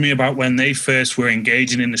reminds me about when they first were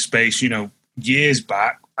engaging in the space, years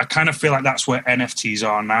back. I kind of feel like that's where NFTs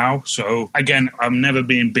are now. So again, I've never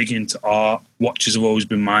been big into art. Watches have always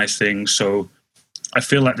been my thing. So I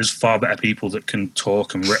feel like there's far better people that can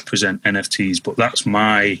talk and represent NFTs, but that's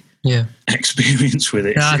my experience with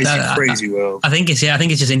it. It's a crazy world. I think it's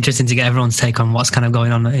just interesting to get everyone's take on what's kind of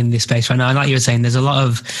going on in this space right now. And like you were saying, there's a lot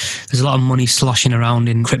of money sloshing around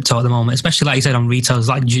in crypto at the moment, especially like you said on retail.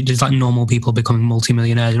 There's like normal people becoming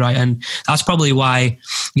multimillionaires, right? And that's probably why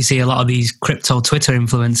you see a lot of these crypto Twitter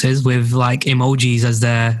influencers with like emojis as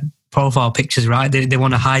their profile pictures, right? They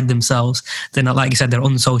want to hide themselves. They're not, like you said, they're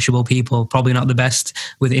unsociable people, probably not the best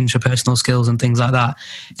with intrapersonal skills and things like that.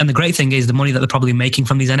 And the great thing is the money that they're probably making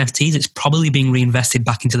from these NFTs, it's probably being reinvested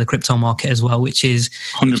back into the crypto market as well, which is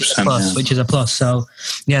 100%, which is a plus. So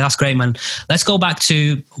yeah, that's great, man. Let's go back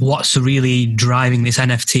to what's really driving this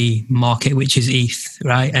NFT market, which is ETH,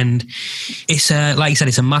 right? And it's like you said,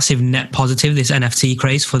 it's a massive net positive, this NFT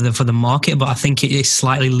craze for the market, but I think it is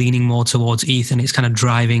slightly leaning more towards ETH, and it's kind of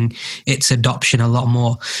driving its adoption a lot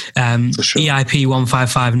more. For sure. EIP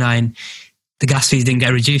 1559, the gas fees didn't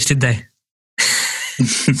get reduced, did they?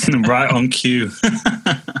 Right on cue.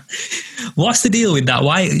 What's the deal with that?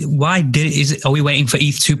 Are we waiting for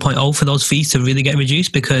ETH 2.0 for those fees to really get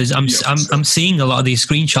reduced? Because I'm seeing a lot of these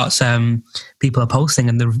screenshots people are posting,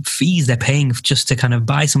 and the fees they're paying just to kind of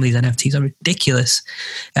buy some of these NFTs are ridiculous.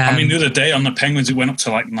 I mean, the other day on the Penguins, it went up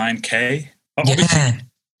to like 9K. Obviously,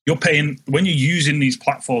 you're paying, when you're using these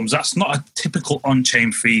platforms, that's not a typical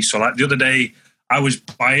on-chain fee. So like the other day, I was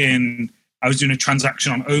doing a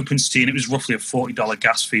transaction on OpenSea, and it was roughly a $40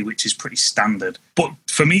 gas fee, which is pretty standard. But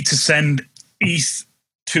for me to send ETH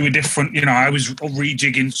to a different, I was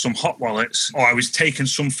rejigging some hot wallets, or I was taking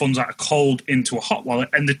some funds out of cold into a hot wallet,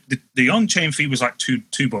 and the on-chain fee was like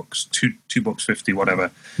 $2.50, whatever.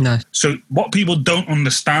 No. So what people don't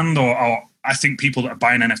understand, or I think people that are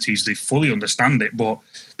buying NFTs, they fully understand it, but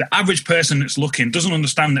the average person that's looking doesn't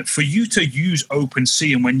understand that for you to use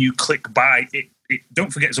OpenSea, and when you click buy, it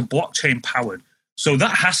don't forget it's a blockchain powered. So that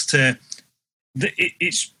has to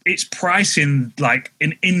it's pricing like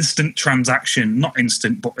an instant transaction, not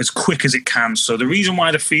instant, but as quick as it can. So the reason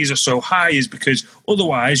why the fees are so high is because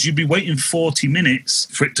otherwise you'd be waiting 40 minutes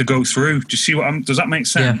for it to go through. Do you see does that make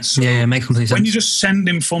sense? Yeah, it makes complete sense. When you're just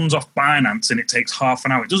sending funds off Binance and it takes half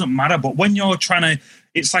an hour, it doesn't matter. But when you're trying to,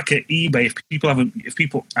 it's like at eBay. If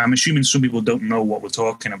people, I'm assuming some people don't know what we're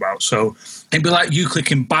talking about. So it'd be like you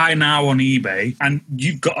clicking buy now on eBay, and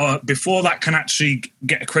you've got before that can actually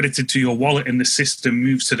get accredited to your wallet and the system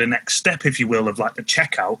moves to the next step, if you will, of like the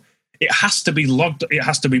checkout. It has to be logged. It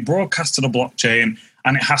has to be broadcast to the blockchain,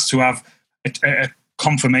 and it has to have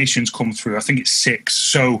confirmations come through. I think it's 6.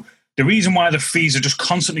 So the reason why the fees are just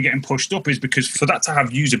constantly getting pushed up is because for that to have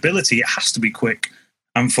usability, it has to be quick.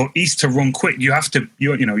 And for ETH to run quick, you have to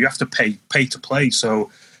pay to play.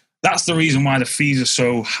 So that's the reason why the fees are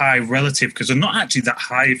so high relative, because they're not actually that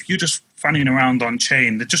high. If you're just fanning around on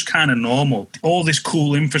chain, they're just kind of normal. All this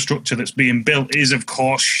cool infrastructure that's being built is, of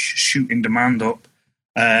course, shooting demand up.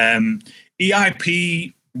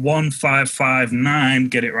 EIP 1559,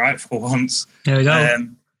 get it right for once. There we go.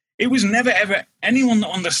 It was never, ever, anyone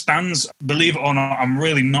that understands, believe it or not, I'm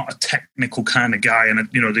really not a technical kind of guy. And,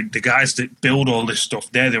 the guys that build all this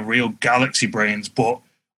stuff, they're the real galaxy brains. But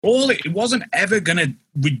it wasn't ever going to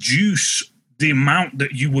reduce the amount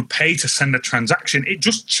that you would pay to send a transaction. It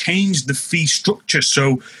just changed the fee structure.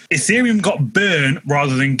 So Ethereum got burned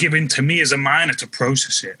rather than given to me as a miner to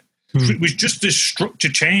process it. It was just a structure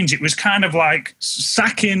change. It was kind of like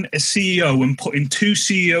sacking a CEO and putting 2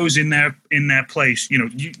 CEOs in their place.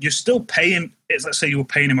 You're still paying. Let's say you were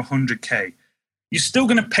paying him $100K. You're still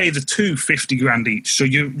going to pay the 2 50 grand each. So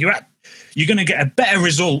you're going to get a better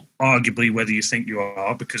result, arguably, whether you think you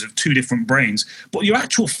are, because of 2 different brains. But your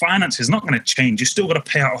actual finance is not going to change. You're still got to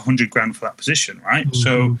pay out 100 grand for that position, right? Mm-hmm.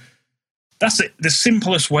 So that's the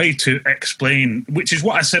simplest way to explain, which is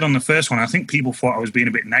what I said on the first one. I think people thought I was being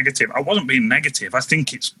a bit negative. I wasn't being negative. I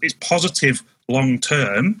think it's positive long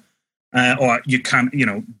term, or you can,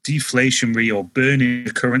 deflationary or burning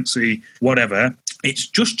the currency, whatever. It's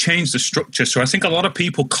just changed the structure. So I think a lot of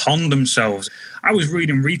people con themselves. I was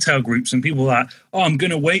reading retail groups and people were like, I'm going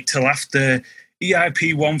to wait till after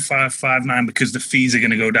EIP 1559 because the fees are going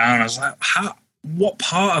to go down. I was like, what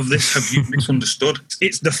part of this have you misunderstood?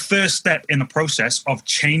 It's the first step in the process of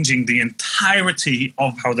changing the entirety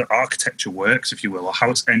of how the architecture works, if you will, or how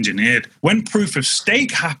it's engineered. When proof of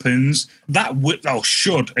stake happens,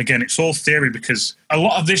 should, again, it's all theory, because a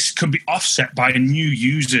lot of this can be offset by new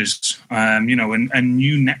users, and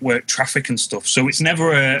new network traffic and stuff. So it's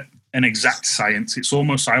never an exact science.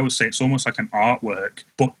 I would say it's almost like an artwork.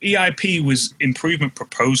 But EIP was improvement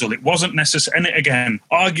proposal. It wasn't necessary. And again,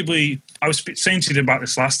 arguably, I was saying to you about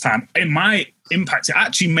this last time, it might impact, it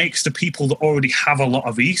actually makes the people that already have a lot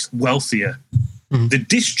of ETH wealthier. Mm-hmm. The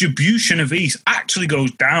distribution of ETH actually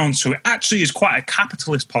goes down. So it actually is quite a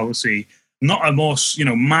capitalist policy, not a more,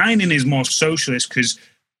 mining is more socialist, because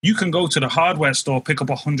you can go to the hardware store, pick up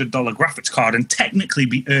 $100 graphics card and technically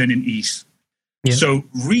be earning ETH. Yeah. So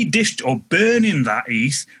burning that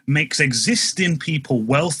ETH makes existing people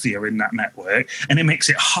wealthier in that network, and it makes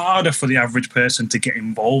it harder for the average person to get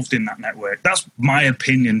involved in that network. That's my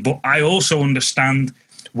opinion, but I also understand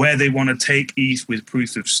where they want to take ETH with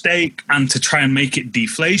proof of stake and to try and make it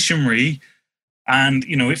deflationary. And,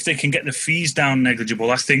 if they can get the fees down negligible,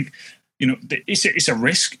 I think, it's a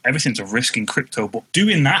risk. Everything's a risk in crypto, but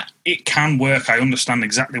doing that, it can work. I understand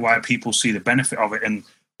exactly why people see the benefit of it and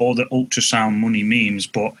all the ultrasound money memes,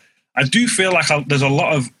 but I do feel like there's a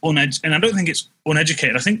lot of and I don't think it's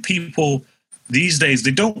uneducated. I think people these days, they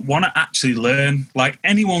don't want to actually learn. Like,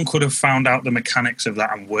 anyone could have found out the mechanics of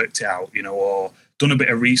that and worked it out, or done a bit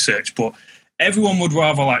of research, but everyone would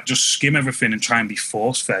rather just skim everything and try and be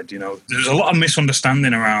force-fed, There's a lot of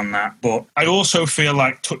misunderstanding around that. But I also feel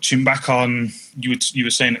like, touching back on, you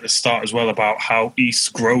were saying at the start as well about how ETH's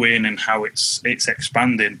growing and how it's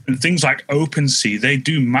expanding. And things like OpenSea, they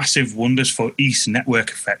do massive wonders for ETH's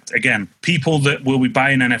network effect. Again, people that will be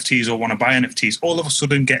buying NFTs or want to buy NFTs all of a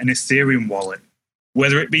sudden get an Ethereum wallet.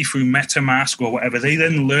 Whether it be through MetaMask or whatever, they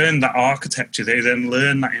then learn that architecture, they then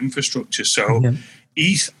learn that infrastructure. So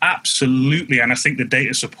ETH, absolutely, and I think the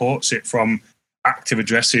data supports it from active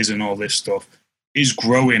addresses and all this stuff, is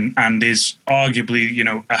growing and is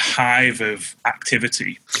arguably, a hive of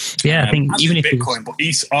activity. Yeah, I think even if Bitcoin, but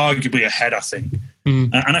ETH's arguably ahead, I think.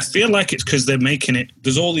 And I feel like it's because they're making it,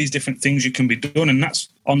 there's all these different things you can be done, and that's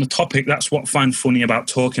on the topic, that's what I find funny about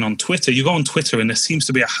talking on Twitter. You go on Twitter and there seems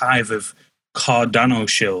to be a hive of Cardano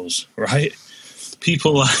shills, right?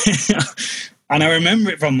 People and I remember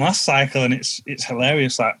it from last cycle, and it's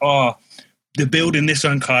hilarious. Like, they're building this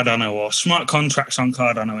on Cardano or smart contracts on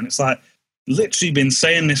Cardano, and it's like, literally been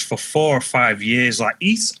saying this for 4 or 5 years. Like,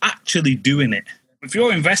 ETH's actually doing it. If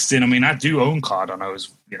you're investing, I mean, I do own Cardano,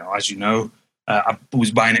 as you know. I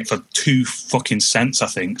was buying it for 2 fucking cents, I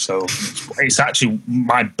think. So it's actually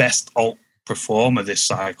my best alt performer this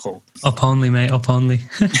cycle. Up only, mate, up only.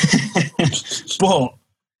 But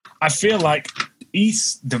I feel like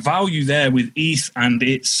ETH, the value there with ETH and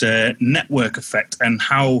its network effect, and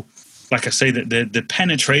how, like I say, that the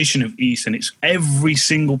penetration of ETH, and it's every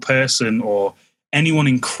single person or anyone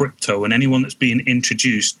in crypto and anyone that's being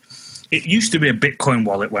introduced. It used to be a Bitcoin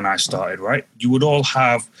wallet when I started, right? You would all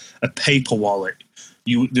have a paper wallet.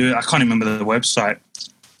 I can't remember the website.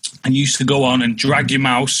 And you used to go on and drag your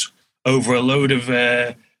mouse over a load of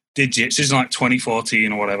digits. This is like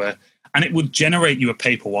 2014 or whatever. And it would generate you a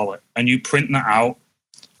paper wallet. And you print that out.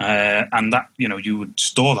 And that, you would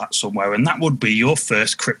store that somewhere. And that would be your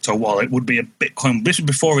first crypto wallet, would be a Bitcoin. This was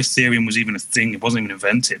before Ethereum was even a thing. It wasn't even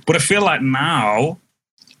invented. But I feel like now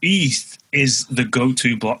ETH is the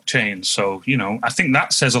go-to blockchain. So, I think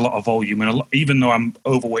that says a lot of volume. And even though I'm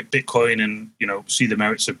overweight Bitcoin and, see the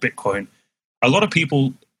merits of Bitcoin, a lot of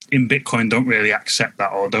people in Bitcoin don't really accept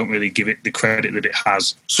that or don't really give it the credit that it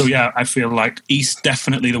has. So yeah, I feel like ETH's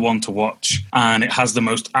definitely the one to watch, and it has the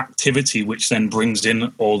most activity, which then brings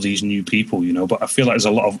in all these new people, but I feel like there's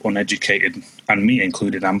a lot of uneducated, and me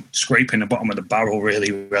included. I'm scraping the bottom of the barrel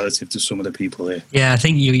really relative to some of the people here. Yeah, I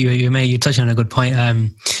think you touched on a good point.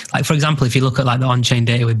 Like, for example, if you look at like the on-chain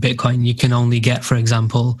data with Bitcoin, you can only get, for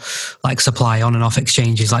example, like supply on and off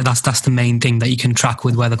exchanges. Like that's the main thing that you can track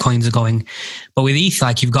with where the coins are going. But with ETH,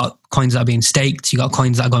 like, you've got coins that are being staked, you've got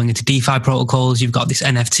coins that are going into DeFi protocols, you've got this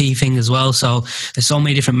NFT thing as well. So there's so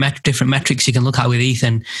many different metrics you can look at with ETH.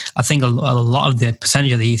 And I think a lot of the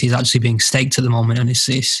percentage of the ETH is actually being staked at the moment. And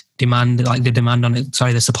it's demand, like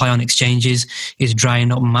the supply on exchanges is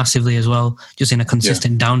drying up massively as well, just in a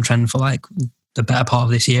consistent downtrend for like the better part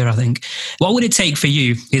of this year, I think. What would it take for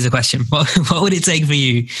you? Here's a question. What would it take for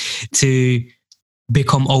you to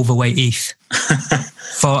become overweight ETH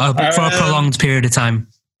for a prolonged period of time?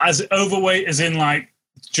 As overweight as in like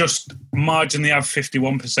just marginally have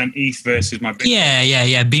 51% ETH versus my Bitcoin?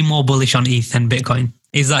 Yeah. Be more bullish on ETH than Bitcoin.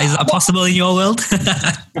 Is that possible in your world?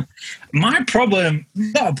 My problem,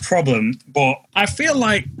 not a problem, but I feel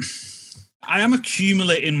like I am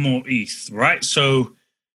accumulating more ETH, right? So,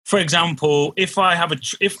 for example, if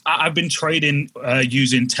I've been trading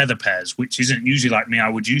using tether pairs, which isn't usually like me, I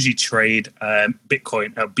would usually trade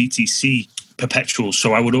Bitcoin, BTC perpetuals.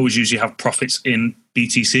 So I would always usually have profits in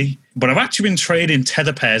BTC. But I've actually been trading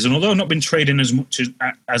tether pairs, and although I've not been trading as much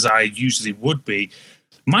as I usually would be,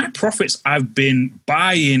 my profits I've been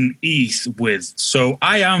buying ETH with. So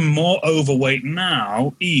I am more overweight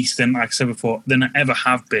now, ETH, than, like I said before, than I ever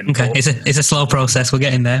have been. Okay, it's a slow process. We're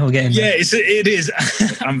getting there. Yeah, it is.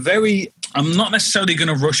 I'm not necessarily going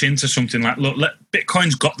to rush into something like, look,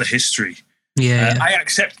 Bitcoin's got the history. Yeah. I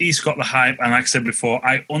accept ETH's got the hype, and like I said before,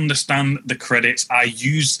 I understand the credits. I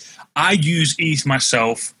use ETH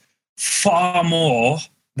myself far more.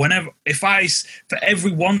 For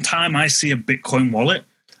every one time I see a Bitcoin wallet,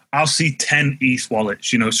 I'll see 10 ETH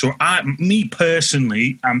wallets, So me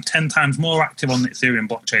personally, I'm 10 times more active on the Ethereum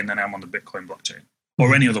blockchain than I am on the Bitcoin blockchain,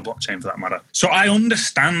 or any other blockchain for that matter. So I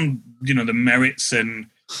understand, the merits, and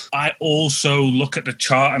I also look at the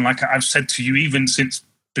chart, and like I've said to you, even since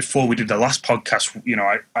before we did the last podcast,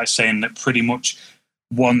 I saying that pretty much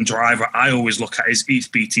one driver I always look at is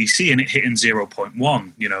ETH BTC, and it hitting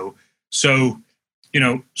 0.1, So,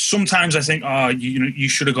 sometimes I think, you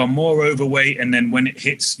should have gone more overweight, and then when it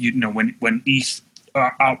hits, when ETH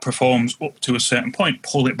outperforms up to a certain point,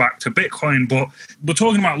 pull it back to Bitcoin. But we're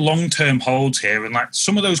talking about long-term holds here, and like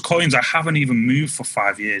some of those coins I haven't even moved for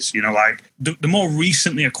 5 years. Like the more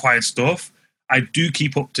recently acquired stuff, I do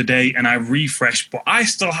keep up to date and I refresh, but I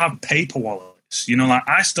still have paper wallets. Like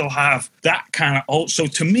I still have that kind of alt. So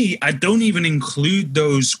to me, I don't even include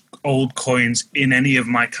those old coins in any of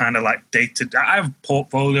my kind of like data. I have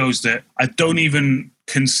portfolios that I don't even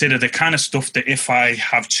consider the kind of stuff that if I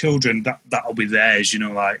have children, that'll be theirs.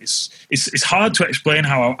 Like it's hard to explain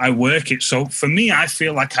how I work it. So for me, I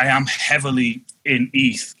feel like I am heavily in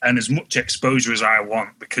ETH and as much exposure as I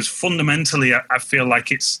want, because fundamentally I feel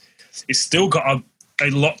like it's still got a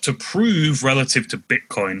lot to prove relative to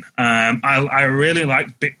Bitcoin. I really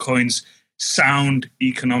like Bitcoin's sound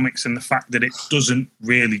economics and the fact that it doesn't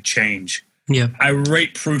really change. Yeah, I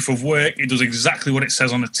rate proof of work. It does exactly what it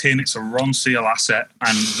says on the tin. It's a Ron Seal asset,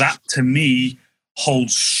 and that to me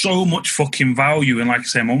holds so much fucking value. And like I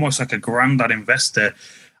say, I'm almost like a granddad investor.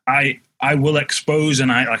 I will expose,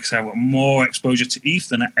 and I want more exposure to ETH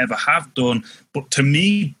than I ever have done. But to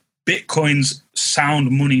me, Bitcoin's sound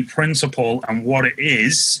money principle and what it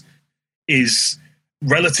is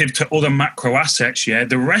relative to other macro assets. Yeah,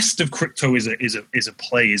 the rest of crypto is a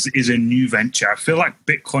play, is a new venture. I feel like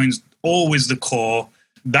Bitcoin's always the core.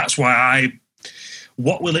 That's why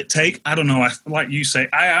what will it take? I don't know. Like you say,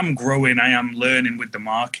 I am growing, I am learning with the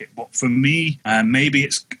market. But for me, maybe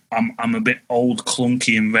I'm a bit old,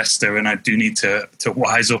 clunky investor, and I do need to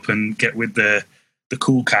wise up and get with the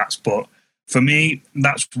cool cats. But for me,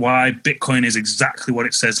 that's why Bitcoin is exactly what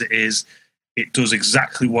it says it is. It does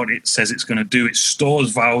exactly what it says it's going to do. It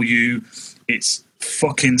stores value. It's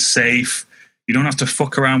fucking safe. You don't have to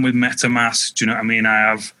fuck around with MetaMask. Do you know what I mean? I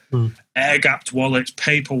have air-gapped wallets,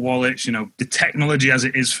 paper wallets. You know, the technology as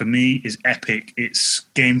it is for me is epic. It's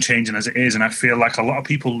game-changing as it is. And I feel like a lot of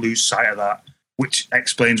people lose sight of that, which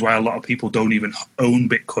explains why a lot of people don't even own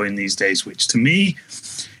Bitcoin these days, which to me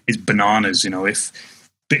is bananas. You know, if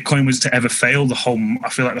Bitcoin was to ever fail, I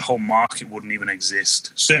feel like the whole market wouldn't even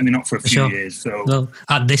exist. Certainly not for a few years. So, well,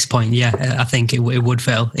 at this point, yeah, I think it would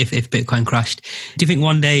fail if Bitcoin crashed. Do you think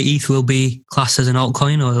one day ETH will be classed as an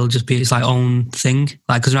altcoin, or it'll just be its like own thing?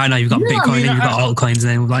 Like, because right now you've got Bitcoin and you've got altcoins, and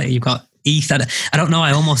then like you've got ETH. I don't know.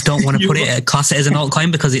 I almost don't want to class it as an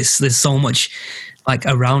altcoin because there's so much like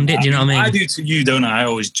around it. Do you know what I mean? I do to you, don't I? I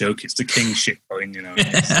always joke it's the king shitcoin, you know.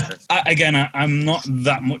 I'm not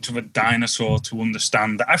that much of a dinosaur to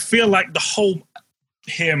understand that. I feel like the whole,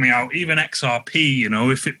 hear me out, even XRP, you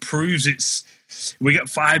know, if it proves we get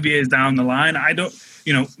 5 years down the line, I don't,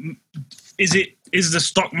 you know, is the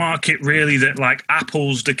stock market really that like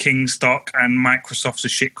Apple's the king stock and Microsoft's a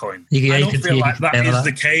shitcoin? I don't feel like that is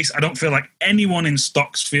the case. I don't feel like anyone in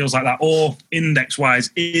stocks feels like that, or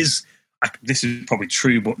index-wise is. This is probably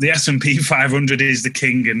true, but the S&P 500 is the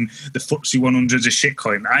king and the FTSE 100 is a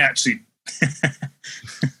shitcoin. I actually,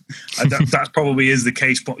 that probably is the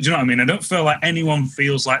case. But do you know what I mean? I don't feel like anyone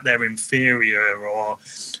feels like they're inferior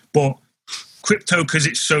but crypto, because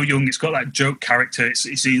it's so young, it's got that joke character.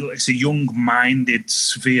 It's a young-minded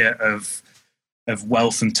sphere of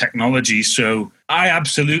wealth and technology. So I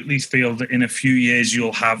absolutely feel that in a few years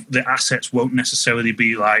you'll have the assets won't necessarily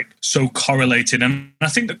be like so correlated. And I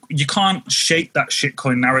think that you can't shake that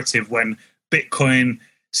shitcoin narrative when Bitcoin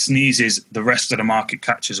sneezes, the rest of the market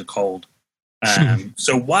catches a cold.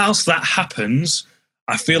 So whilst that happens,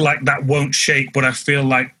 I feel like that won't shake, but I feel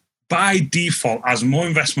like by default, as more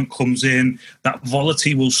investment comes in, that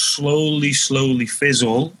volatility will slowly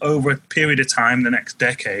fizzle over a period of time, the next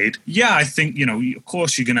decade. Yeah, I think, you know, of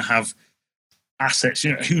course you're going to have assets.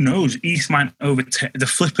 You know, who knows? ETH might the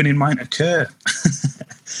flipping in might occur.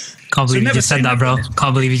 Can't believe you just said that, bro.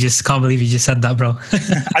 Can't believe you just said that, bro.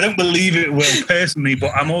 I don't believe it will personally,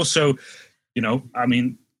 but I'm also, you know, I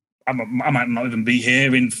mean, I might not even be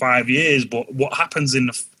here in 5 years, but what happens in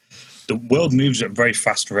the world moves at a very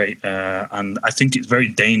fast rate, and I think it's very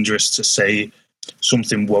dangerous to say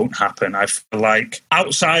something won't happen. I feel like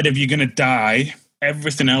outside of you're going to die,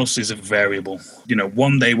 everything else is a variable. You know,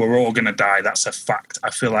 one day we're all going to die. That's a fact.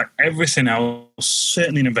 I feel like everything else,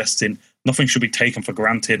 certainly in investing, nothing should be taken for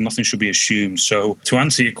granted. Nothing should be assumed. So to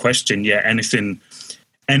answer your question, yeah,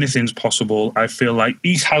 anything's possible. I feel like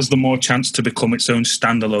ETH has the more chance to become its own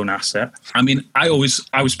standalone asset. I mean, I was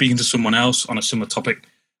speaking to someone else on a similar topic,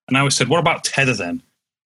 and I always said, what about Tether then?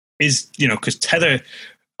 You know, because Tether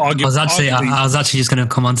I was actually just going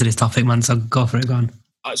to come on to this topic, man, so go for it, go on.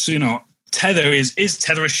 So, you know, Tether is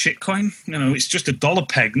Tether a shitcoin? You know, it's just a dollar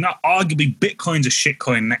peg. Not arguably Bitcoin's a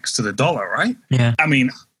shitcoin next to the dollar, right? Yeah. I mean,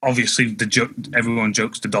 obviously everyone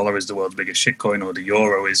jokes the dollar is the world's biggest shitcoin, or the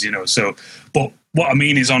euro is, you know, so, but what I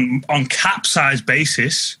mean is on cap size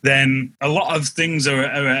basis, then a lot of things are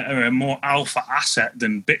a more alpha asset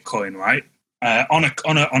than Bitcoin, right? On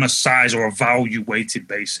a size or a value weighted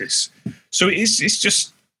basis. So it's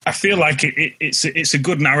just, I feel like it's a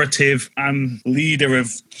good narrative and leader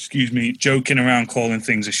of, joking around calling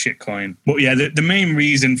things a shitcoin. But yeah, the main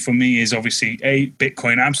reason for me is obviously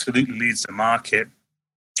Bitcoin absolutely leads the market.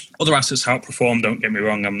 Other assets outperform. Don't get me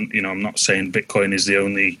wrong. I'm not saying Bitcoin is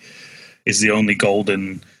the only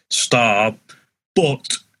golden star,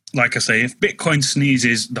 but like I say, if Bitcoin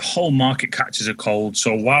sneezes, the whole market catches a cold.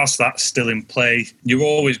 So whilst that's still in play, you're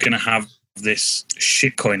always going to have this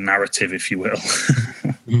shitcoin narrative, if you will,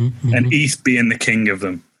 and ETH being the king of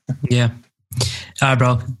them. Yeah. All right,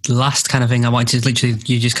 bro. The last kind of thing I wanted to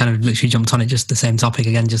you just kind of literally jumped on it, just the same topic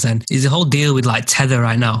again just then, is the whole deal with like Tether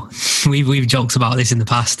right now. We've joked about this in the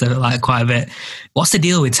past, like quite a bit. What's the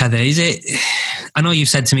deal with Tether? Is it, I know you've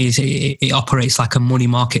said to me it operates like a money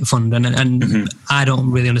market fund, and I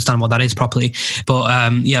don't really understand what that is properly.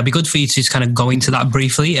 But yeah, it'd be good for you to just kind of go into that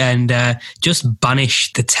briefly and just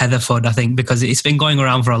banish the Tether fund, I think, because it's been going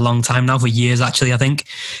around for a long time now, for years actually, I think.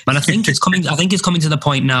 And I think it's coming to the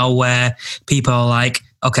point now where people are like,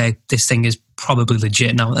 okay, this thing is probably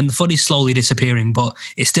legit now. And the fund is slowly disappearing, but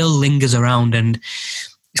it still lingers around, and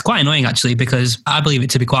it's quite annoying actually, because I believe it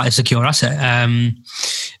to be quite a secure asset.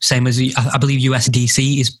 Same as I believe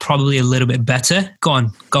USDC is probably a little bit better. Go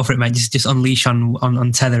for it, mate. Just unleash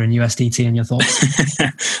on Tether and USDT and your thoughts.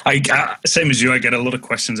 Same as you, I get a lot of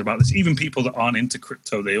questions about this. Even people that aren't into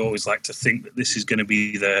crypto, they always like to think that this is going to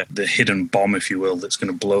be the hidden bomb, if you will, that's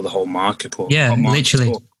going to blow the whole market up. Yeah,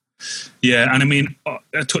 literally. Yeah, and I mean,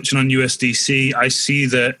 touching on USDC, I see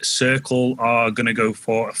that Circle are going to go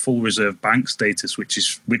for a full reserve bank status, which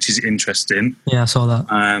is interesting. Yeah, I saw that.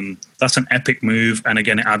 That's an epic move, and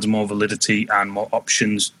again, it adds more validity and more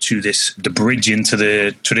options to the bridge into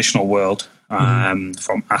the traditional world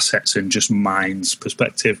from assets and just minds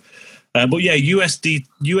perspective. But yeah,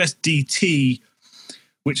 USDT,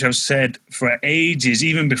 which I've said for ages,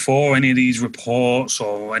 even before any of these reports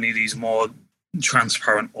or any of these more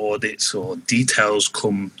transparent audits or details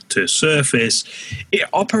come to surface, it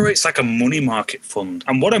operates like a money market fund.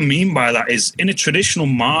 And what I mean by that is, in a traditional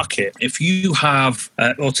market, if you have,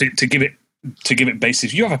 or to give it basis,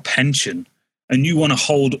 if you have a pension and you want to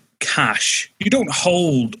hold cash, you don't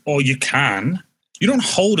hold a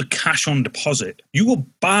cash on deposit. You will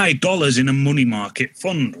buy dollars in a money market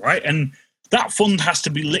fund, right? And that fund has to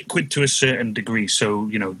be liquid to a certain degree. So,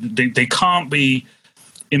 they can't be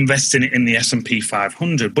investing it in the S&P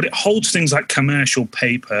 500, but it holds things like commercial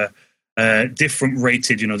paper, different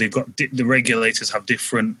rated. They've got the regulators have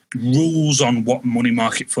different rules on what money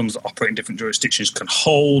market funds that operate in different jurisdictions can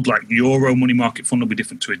hold. Like Euro money market fund will be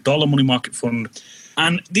different to a dollar money market fund.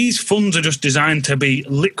 And these funds are just designed to be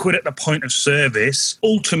liquid at the point of service,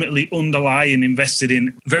 ultimately underlying invested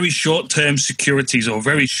in very short-term securities or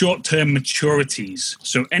very short-term maturities.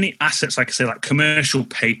 So any assets, like I say, like commercial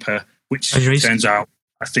paper, which turns out,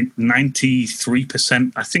 I think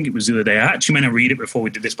 93%, I think it was the other day. I actually meant to read it before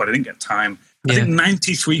we did this, but I didn't get time. I think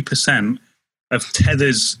 93% of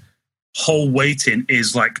Tether's whole weighting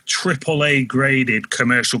is like AAA graded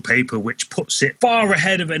commercial paper, which puts it far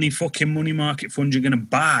ahead of any fucking money market fund you're going to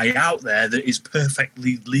buy out there that is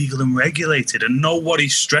perfectly legal and regulated, and nobody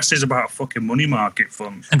stresses about a fucking money market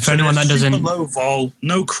fund. And for anyone that doesn't, low vol,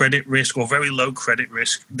 no credit risk or very low credit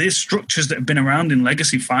risk. There's structures that have been around in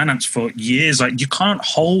legacy finance for years. Like, you can't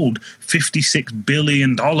hold $56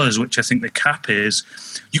 billion, which I think the cap is.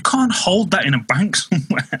 You can't hold that in a bank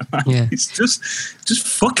somewhere. It's just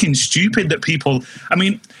fucking stupid that people, I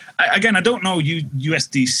mean, again, I don't know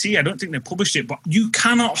USDC, I don't think they published it, but you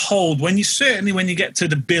cannot hold, when you get to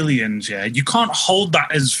the billions, you can't hold that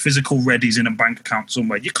as physical readies in a bank account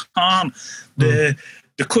somewhere. You can't. The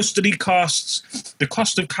custody costs, the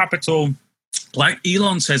cost of capital, like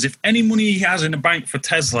Elon says, if any money he has in the bank for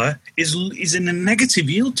Tesla is in the negative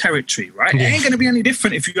yield territory, right? It ain't going to be any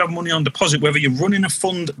different if you have money on deposit, whether you're running a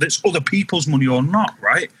fund that's other people's money or not,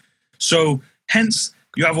 right? So hence,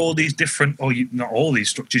 you have all these different, not all these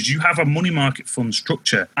structures. You have a money market fund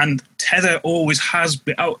structure, and Tether always has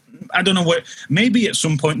been out. I don't know what, maybe at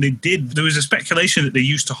some point they did. There was a speculation that they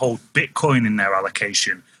used to hold Bitcoin in their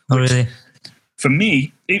allocation. Oh, really? For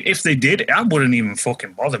me, if they did, that wouldn't even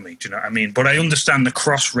fucking bother me. Do you know what I mean? But I understand the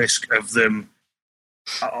cross risk of them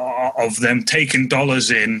taking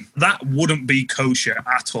dollars in. That wouldn't be kosher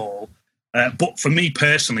at all. But for me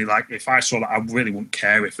personally, like, if I saw that, I really wouldn't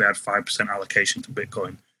care if they had 5% allocation to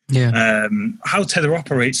Bitcoin. Yeah. How Tether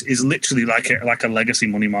operates is literally like a legacy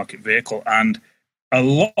money market vehicle, and a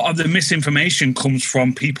lot of the misinformation comes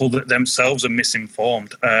from people that themselves are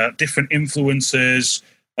misinformed. Different influencers.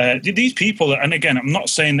 These people, and again, I'm not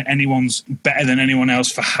saying that anyone's better than anyone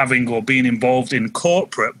else for having or being involved in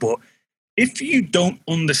corporate, but if you don't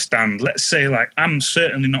understand, let's say, like, I'm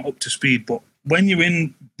certainly not up to speed, but when you're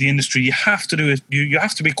in the industry, you have to you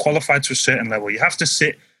have to be qualified to a certain level. You have to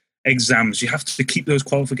sit exams. You have to keep those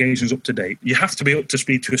qualifications up to date. You have to be up to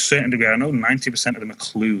speed to a certain degree. I know 90% of them are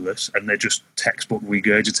clueless and they're just textbook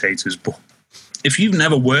regurgitators. But if you've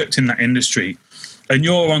never worked in that industry and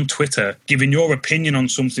you're on Twitter giving your opinion on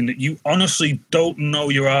something that you honestly don't know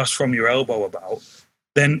your ass from your elbow about,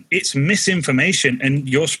 then it's misinformation, and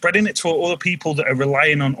you're spreading it to other people that are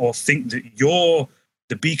relying on or think that you're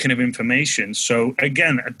the beacon of information. So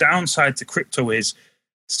again, a downside to crypto is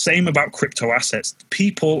same about crypto assets.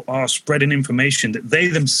 People are spreading information that they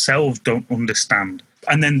themselves don't understand.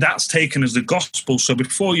 And then that's taken as the gospel. So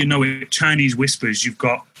before you know it, Chinese whispers, you've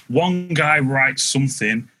got one guy writes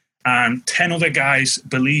something and 10 other guys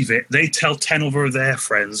believe it. They tell 10 other of their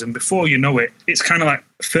friends. And before you know it, it's kind of like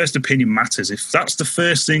first opinion matters. If that's the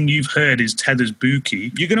first thing you've heard is Tether's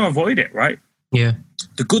bookie, you're going to avoid it, right? Yeah.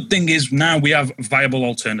 The good thing is now we have viable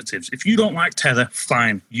alternatives. If you don't like Tether,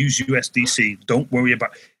 fine, use USDC. Don't worry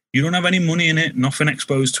about it. You don't have any money in it, nothing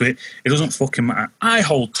exposed to it. It doesn't fucking matter. I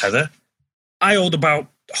hold Tether. I hold about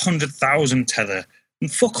 100,000 Tether.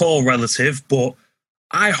 And fuck all relative, but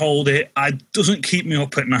I hold it. It doesn't keep me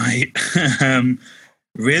up at night.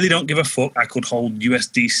 Really don't give a fuck. I could hold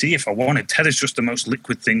USDC if I wanted. Tether's just the most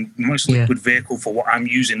liquid thing, the most liquid vehicle for what I'm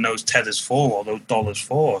using those Tethers for or those dollars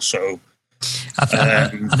for. So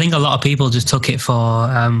I think a lot of people just took it for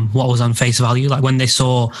what was on face value. Like when they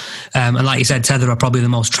saw, and like you said, Tether are probably the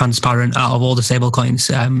most transparent out of all the stable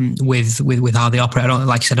coins with how they operate.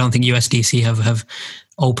 Like you said, I don't think USDC have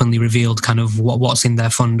openly revealed kind of what's in their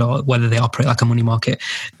fund or whether they operate like a money market.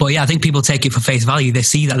 But yeah, I think people take it for face value. They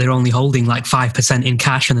see that they're only holding like 5% in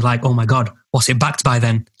cash and they're like, oh my God, what's it backed by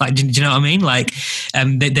then? Like, do you know what I mean? Like,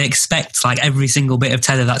 they expect like every single bit of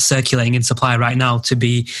Tether that's circulating in supply right now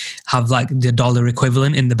to have like the dollar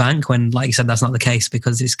equivalent in the bank when, like you said, that's not the case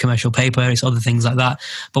because it's commercial paper, it's other things like that.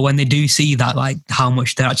 But when they do see that, like how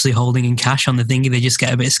much they're actually holding in cash on the thingy, they just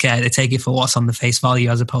get a bit scared. They take it for what's on the face value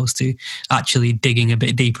as opposed to actually digging a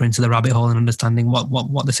bit deeper into the rabbit hole and understanding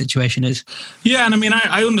what the situation is. Yeah, and I mean,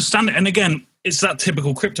 I understand it. And again, it's that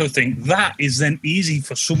typical crypto thing. That is then easy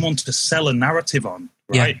for someone to sell a narrative on,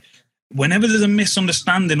 right? Yeah. Whenever there's a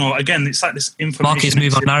misunderstanding, or again, it's like this information. Markets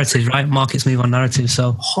move on narratives, right? Markets move on narratives.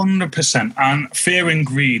 So 100%, and fear and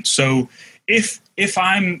greed. So if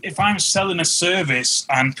I'm selling a service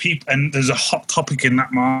and there's a hot topic in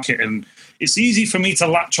that market, and it's easy for me to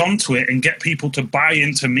latch onto it and get people to buy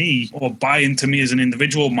into me or buy into me as an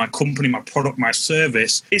individual, my company, my product, my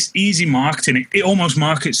service. It's easy marketing. It almost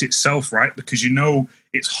markets itself, right? Because you know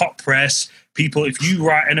it's hot press. People, if you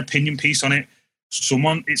write an opinion piece on it,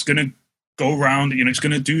 it's going to go around, it's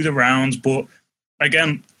going to do the rounds. But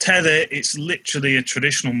again, Tether, it's literally a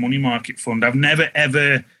traditional money market fund. I've never,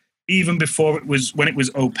 ever, even before when it was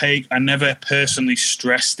opaque, I never personally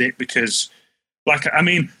stressed it because,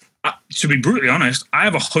 to be brutally honest, I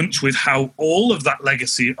have a hunch with how all of that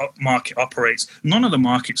legacy market operates. None of the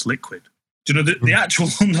market's liquid. Do you know, the actual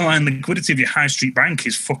underlying liquidity of your high street bank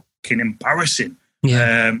is fucking embarrassing.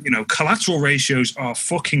 Yeah. Collateral ratios are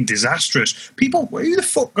fucking disastrous. People, who the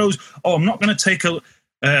fuck goes, I'm not going to take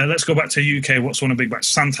let's go back to UK. What's one of the big banks?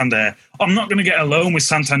 Santander. I'm not going to get a loan with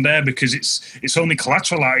Santander because it's only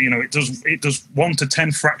collateralized. It does 1 to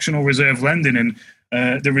 10 fractional reserve lending,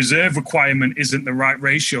 and the reserve requirement isn't the right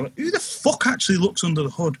ratio. Who the fuck actually looks under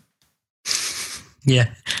the hood?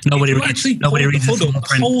 Yeah, nobody reads the hood.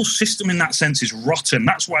 The whole system in that sense is rotten.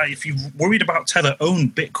 That's why if you're worried about Tether,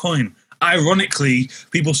 own Bitcoin. Ironically,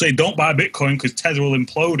 people say don't buy Bitcoin because Tether will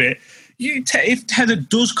implode it. If Tether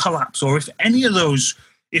does collapse, or if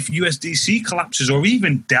if USDC collapses, or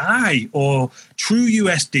even DAI, or True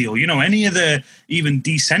USD, or any of the even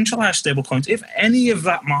decentralized stablecoins, if any of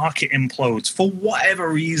that market implodes for whatever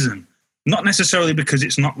reason, not necessarily because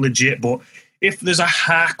it's not legit, but if there's a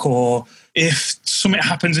hack, or if something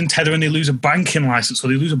happens in Tether and they lose a banking license, or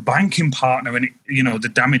they lose a banking partner, and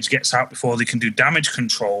the damage gets out before they can do damage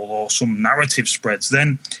control, or some narrative spreads,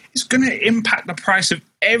 then it's going to impact the price of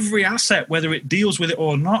every asset, whether it deals with it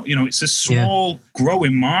or not. It's a small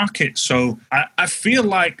growing market. So I feel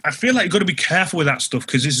like you've got to be careful with that stuff,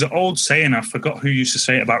 because it's an old saying, I forgot who used to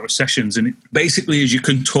say it about recessions, and it basically is you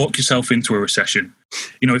can talk yourself into a recession.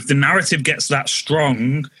 If the narrative gets that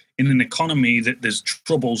strong in an economy that there's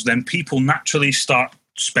troubles, then people naturally start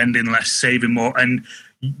spending less, saving more, and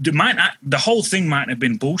the whole thing might have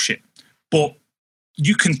been bullshit, but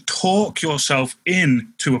you can talk yourself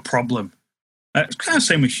into a problem. It's kind of the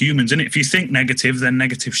same with humans, isn't it? If you think negative, then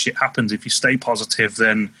negative shit happens. If you stay positive,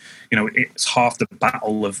 then it's half the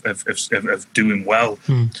battle of doing well.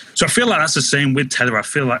 So I feel like that's the same with Tether. I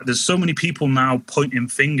feel like there's so many people now pointing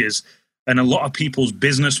fingers, and a lot of people's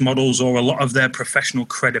business models or a lot of their professional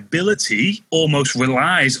credibility almost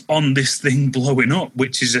relies on this thing blowing up,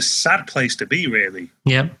 which is a sad place to be, really.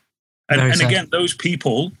 Yeah. And again, those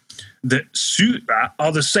people that suit that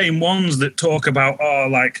are the same ones that talk about,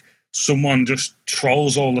 someone just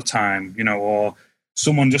trolls all the time, or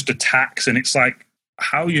someone just attacks. And it's like,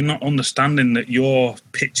 how are you not understanding that you're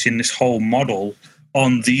pitching this whole model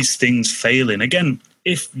on these things failing? Again,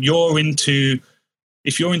 if you're into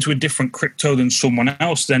if you're into a different crypto than someone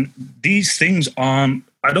else, then these things aren't,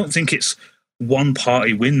 I don't think it's one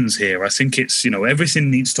party wins here. I think it's,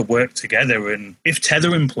 everything needs to work together. And if Tether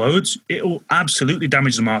implodes, it will absolutely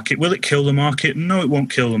damage the market. Will it kill the market? No, it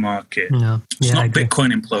won't kill the market. No. It's not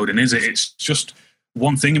Bitcoin imploding, is it? It's just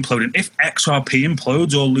one thing imploding. If XRP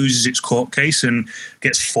implodes or loses its court case and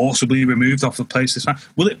gets forcibly removed off the place this time,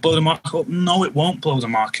 will it blow the market up? No, it won't blow the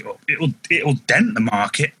market up. It'll dent the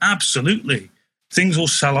market, absolutely. Things will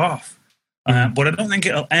sell off. But I don't think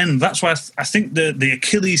it'll end. That's why I think the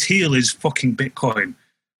Achilles heel is fucking Bitcoin.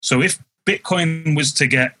 So if Bitcoin was to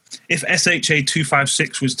if SHA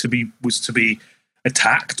 256 was to be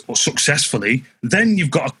attacked or successfly, then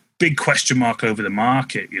you've got a big question mark over the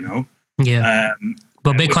market, Yeah.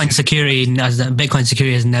 But Bitcoin security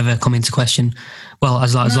has never come into question. Well,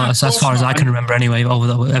 as far as I can remember, anyway,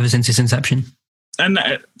 ever since its inception. And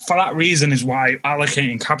for that reason is why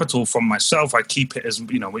allocating capital from myself, I keep it as,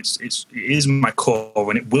 it is my core,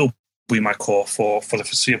 and it will be my core for the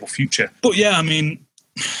foreseeable future. But yeah, I mean,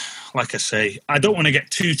 like I say, I don't want to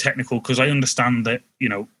get too technical because I understand that,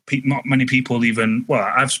 not many people even,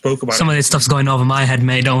 I've spoke about some of this stuff's going over my head,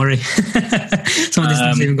 mate, don't worry. Some of this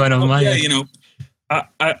stuff's even going over my head.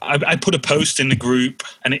 I put a post in the group,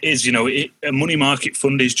 and it is, a money market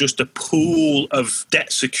fund is just a pool of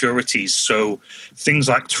debt securities. So things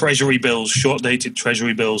like treasury bills, short-dated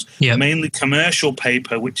treasury bills, mainly commercial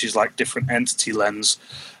paper, which is like different entity lens,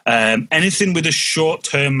 anything with a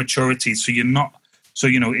short-term maturity. So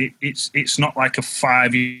it's not like a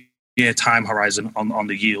 5-year time horizon on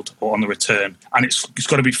the yield or on the return, and it's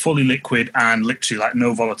got to be fully liquid and literally like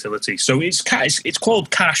no volatility. So it's called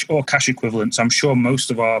cash or cash equivalents. I'm sure most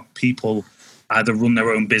of our people either run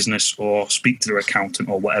their own business or speak to their accountant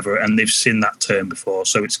or whatever, and they've seen that term before.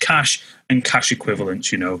 So it's cash and cash equivalents.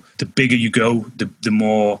 The bigger you go, the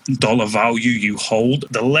more dollar value you hold,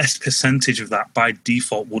 the less percentage of that by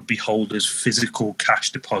default would be held as physical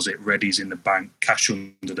cash deposit readies in the bank, cash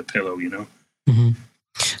under the pillow. Mm-hmm.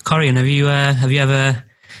 Corian, have you ever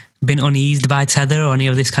been uneased by Tether or any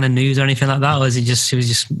of this kind of news or anything like that, or is it was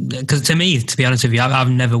just because to me, to be honest with you, I've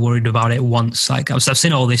never worried about it once. Like I've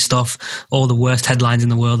seen all this stuff, all the worst headlines in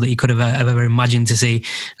the world that you could have ever imagined to see,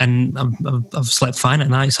 and I've slept fine at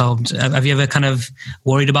night. So have you ever kind of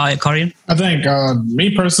worried about it, Corian? I think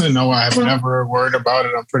me personally, no, I have never worried about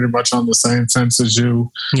it. I'm pretty much on the same fence as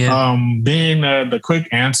you. Yeah. Being the quick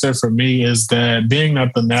answer for me is that being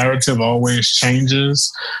that the narrative always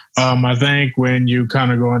changes. I think when you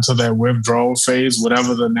kind of go into that withdrawal phase,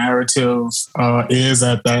 whatever the narrative is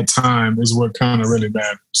at that time is what kind of really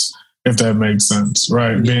matters, if that makes sense,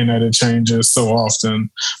 right? Yeah. Being that it changes so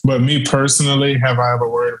often. But me personally, have I ever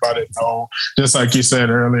worried about it? No. Just like you said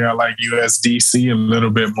earlier, I like USDC a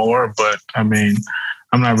little bit more, but I mean,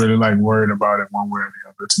 I'm not really like worried about it one way or the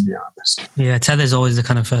other, to be honest. Yeah, Tether's always the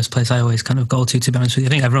kind of first place I always kind of go to be honest with you. I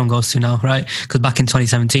think everyone goes to now, right? Because back in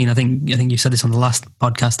 2017, I think you said this on the last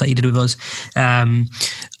podcast that you did with us.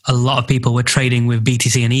 A lot of people were trading with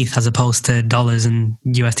BTC and ETH as opposed to dollars, and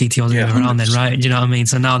USDT wasn't even around then, right? Do you know what I mean?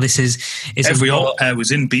 So now it's every alt pair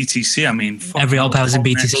was in BTC. I mean, every alt pair was in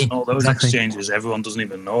BTC. All those exchanges everyone doesn't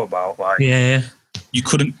even know about. Like, yeah. You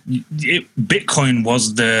couldn't. Bitcoin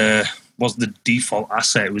was the default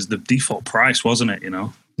asset. It was the default price, wasn't it?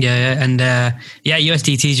 Yeah, and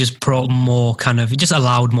USDT just brought more it just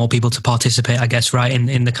allowed more people to participate, I guess, right,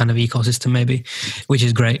 in the kind of ecosystem, maybe, which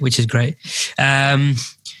is great.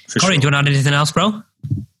 Corey, do you want to add anything else, bro?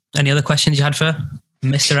 Any other questions you had for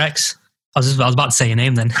Mr. X? I was about to say your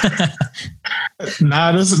name then.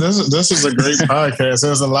 Nah, this is a great podcast.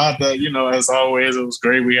 There's a lot that, as always, it was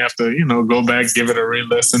great. We have to, go back, give it a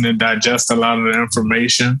re-listen and digest a lot of the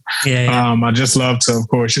information. Yeah. I just love to, of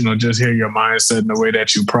course, just hear your mindset and the way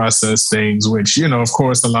that you process things, which, of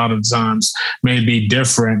course, a lot of times may be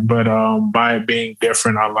different, but by it being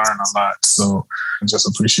different, I learn a lot. So I just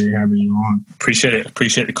appreciate having you on. Appreciate it.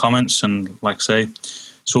 Appreciate the comments. And like I say,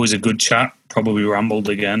 it's always a good chat. Probably rambled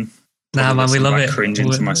again. Nah, man, we love it.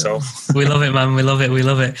 Cringing to myself. We love it, man. We love it.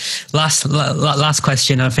 Last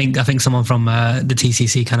question. I think someone from the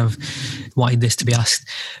TCC kind of wanted this to be asked.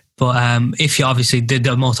 But if you're obviously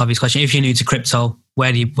the most obvious question, if you're new to crypto,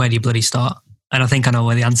 where do you bloody start? And I think I know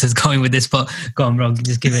where the answer's going with this, but go on, bro.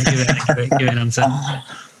 Just give it an answer.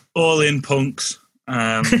 All in, punks.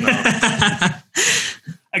 No.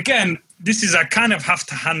 Again, I kind of have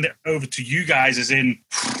to hand it over to you guys, as in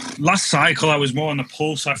last cycle I was more on the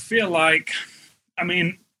pulse. I feel like,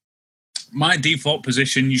 my default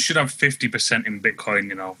position, you should have 50% in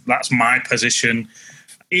Bitcoin, that's my position.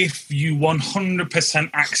 If you 100%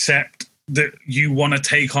 accept that you want to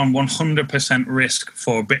take on 100% risk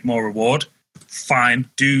for a bit more reward, fine,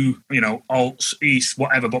 do, alts, ETH,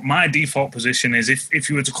 whatever. But my default position is if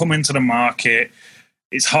you were to come into the market,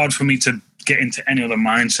 it's hard for me to get into any other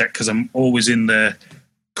mindset because I'm always in the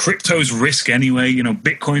crypto's risk anyway.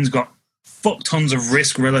 Bitcoin's got fuck tons of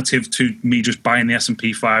risk relative to me just buying the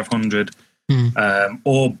S&P 500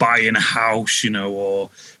 or buying a house, or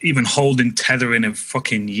even holding Tether in a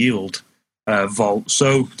fucking yield vault.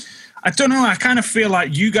 So I don't know. I kind of feel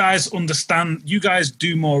like you guys understand, you guys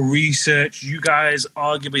do more research. You guys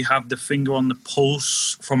arguably have the finger on the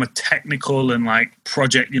pulse from a technical and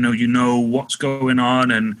project, you know what's going on.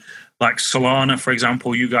 And like Solana, for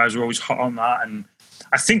example, you guys are always hot on that. And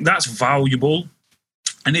I think that's valuable.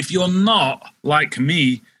 And if you're not like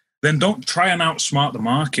me, then don't try and outsmart the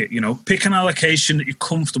market. Pick an allocation that you're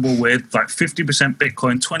comfortable with, like 50%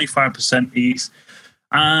 Bitcoin, 25% ETH,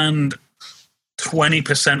 and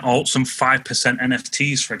 20% alts and 5%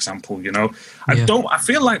 NFTs, for example. I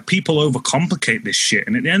feel like people overcomplicate this shit.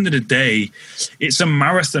 And at the end of the day, it's a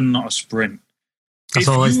marathon, not a sprint. That's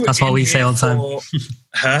what we say all the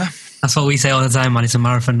time. That's what we say all the time, man. It's a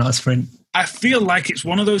marathon, not a sprint. I feel like it's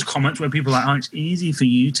one of those comments where people are like, it's easy for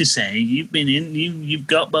you to say. You've been in, you've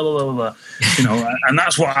got blah, blah, blah, blah. And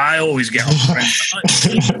that's what I always get on friends. It's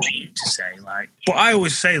easy for you to say. But I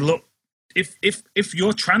always say, look, if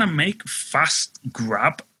you're trying to make fast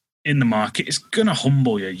grab in the market, it's going to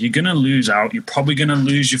humble you. You're going to lose out. You're probably going to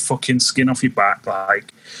lose your fucking skin off your back.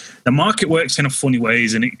 The market works in a funny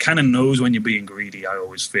ways, and it kind of knows when you're being greedy. I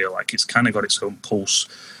always feel like it's kind of got its own pulse.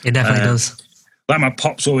 It definitely does. Like my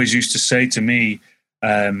pops always used to say to me,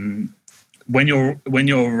 when you're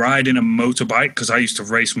riding a motorbike, because I used to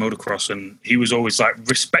race motocross, and he was always like,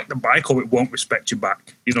 respect the bike or it won't respect your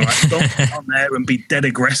back. Don't get on there and be dead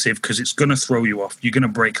aggressive because it's going to throw you off. You're going to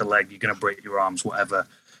break a leg. You're going to break your arms, whatever.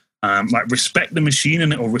 Respect the machine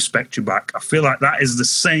and it will respect your back. I feel like that is the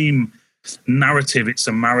same narrative. It's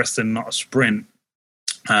a marathon, not a sprint.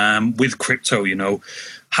 With crypto,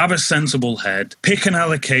 have a sensible head, pick an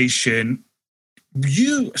allocation.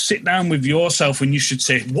 You sit down with yourself and you should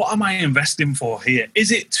say, what am I investing for here?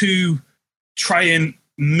 Is it to try and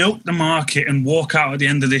milk the market and walk out at the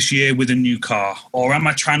end of this year with a new car? Or am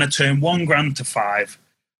I trying to turn $1,000 to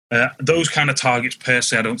 $5,000? Those kind of targets per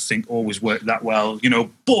se, I don't think always work that well,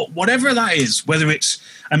 but whatever that is, whether it's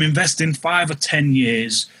I'm investing 5 or 10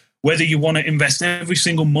 years, whether you want to invest every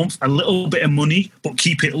single month a little bit of money, but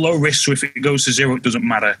keep it low risk. So if it goes to zero, it doesn't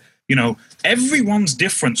matter. Everyone's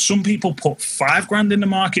different. Some people put $5,000 in the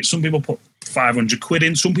market. Some people put 500 quid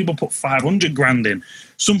in. Some people put 500 grand in.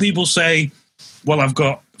 Some people say, well, I've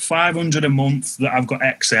got 500 a month that I've got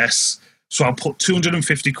excess. So I'll put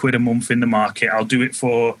 250 quid a month in the market. I'll do it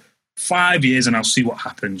for 5 years and I'll see what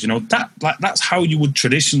happens. That's how you would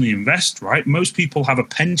traditionally invest, right? Most people have a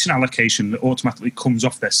pension allocation that automatically comes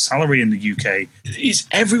off their salary in the UK.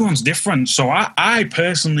 Everyone's different. So I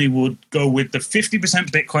personally would go with the 50%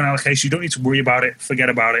 Bitcoin allocation. You don't need to worry about it. Forget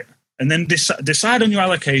about it. And then decide on your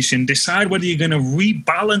allocation. Decide whether you're going to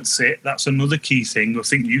rebalance it. That's another key thing. I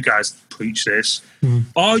think you guys preach this.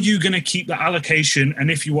 Are you going to keep that allocation? And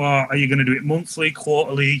if you are you going to do it monthly,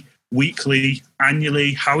 quarterly, weekly,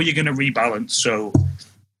 annually? How are you going to rebalance? So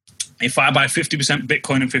if I buy 50%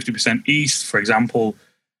 Bitcoin and 50% ETH, for example,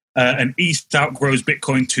 and ETH outgrows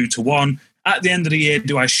Bitcoin 2-to-1, at the end of the year,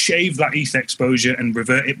 do I shave that ETH exposure and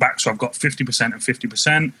revert it back so I've got 50% and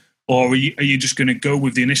 50%? Or are you just going to go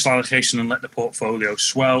with the initial allocation and let the portfolio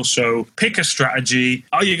swell? So pick a strategy.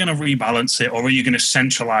 Are you going to rebalance it, or are you going to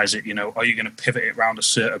centralize it? Are you going to pivot it around a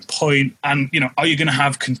certain point? And, are you going to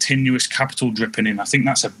have continuous capital dripping in? I think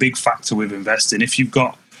that's a big factor with investing. If you've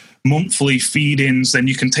got monthly feed-ins, then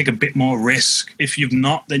you can take a bit more risk. If you've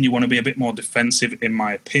not, then you want to be a bit more defensive, in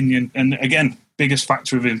my opinion. And again, biggest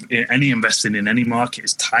factor of any investing in any market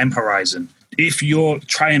is time horizon. If you're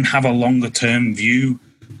trying and have a longer term view,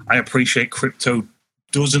 I appreciate crypto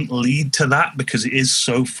doesn't lead to that because it is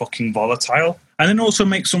so fucking volatile. And then also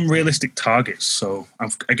make some realistic targets. So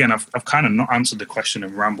I've kind of not answered the question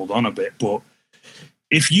and rambled on a bit, but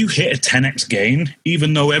if you hit a 10x gain,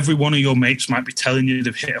 even though every one of your mates might be telling you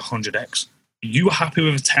they've hit 100x, you are happy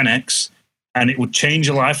with a 10x and it would change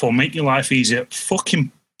your life or make your life easier,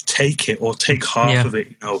 fucking take it or take half of it.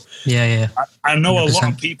 Yeah. I know 100%. A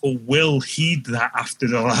lot of people will heed that after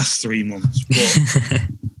the last 3 months, but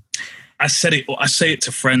I say it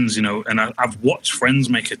to friends, and I've watched friends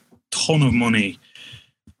make a ton of money.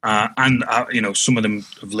 And some of them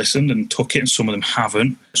have listened and took it, and some of them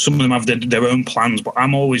haven't. Some of them have their own plans, but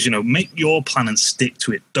I'm always, make your plan and stick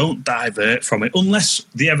to it. Don't divert from it, unless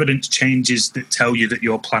the evidence changes that tell you that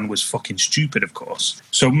your plan was fucking stupid, of course.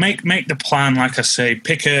 So make the plan, like I say,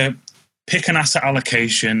 pick an asset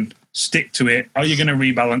allocation, stick to it. Are you going to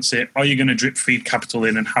rebalance it? Are you going to drip feed capital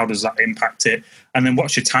in, and how does that impact it? And then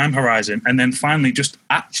what's your time horizon? And then finally, just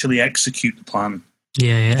actually execute the plan.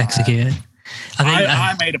 Yeah, execute it.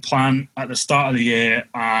 I made a plan at the start of the year,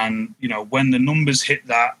 and when the numbers hit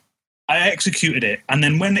that, I executed it. And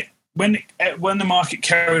then when the market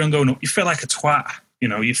carried on going up, you feel like a twat.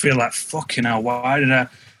 You feel like, fucking hell, why did I?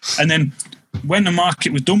 And then when the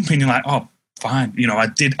market was dumping, you're like, oh, fine.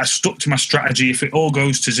 I stuck to my strategy. If it all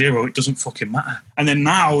goes to zero, it doesn't fucking matter. And then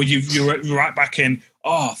now you're right back in,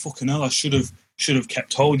 oh, fucking hell, I should have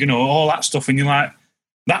kept hold, all that stuff. And you're like,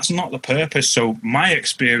 that's not the purpose. So my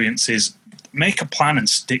experience is make a plan and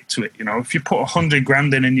stick to it. If you put 100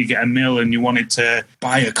 grand in and you get $1 million and you wanted to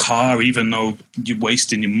buy a car, even though you're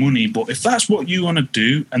wasting your money, but if that's what you want to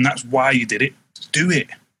do and that's why you did it, do it.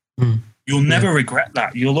 You'll never regret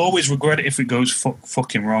that. You'll always regret it if it goes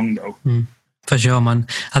fucking wrong, though. For sure, man.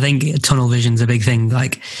 I think tunnel vision's a big thing.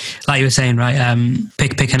 Like you were saying, right?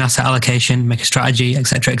 Pick an asset allocation, make a strategy,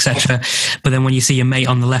 etc., etc. But then when you see your mate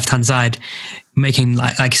on the left hand side making,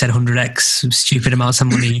 like you said, 100x stupid amounts of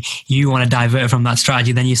money, you want to divert from that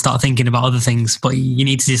strategy. Then you start thinking about other things. But you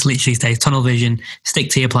need to just literally stay tunnel vision,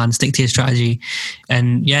 stick to your plan, stick to your strategy,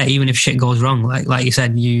 and yeah, even if shit goes wrong, like you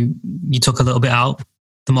said, you took a little bit out.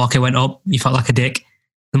 The market went up. You felt like a dick.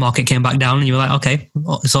 The market came back down, and you were like, "Okay,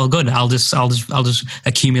 it's all good. I'll just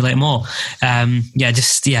accumulate more."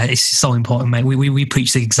 It's so important, mate. We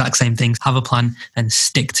preach the exact same things. Have a plan and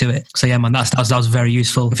stick to it. So yeah, man, that was very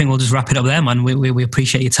useful. I think we'll just wrap it up there, man. We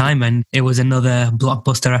appreciate your time, and it was another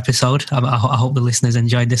blockbuster episode. I hope the listeners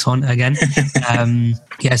enjoyed this one again.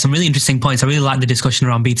 Some really interesting points. I really like the discussion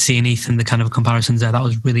around B2C and ETH and the kind of comparisons there. That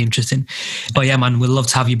was really interesting. But yeah, man, we'd love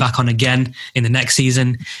to have you back on again in the next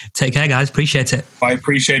season. Take care, guys. Appreciate it. I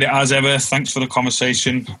appreciate it as ever. Thanks for the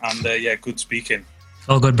conversation, and good speaking.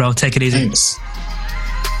 All good, bro. Take it easy. Thanks.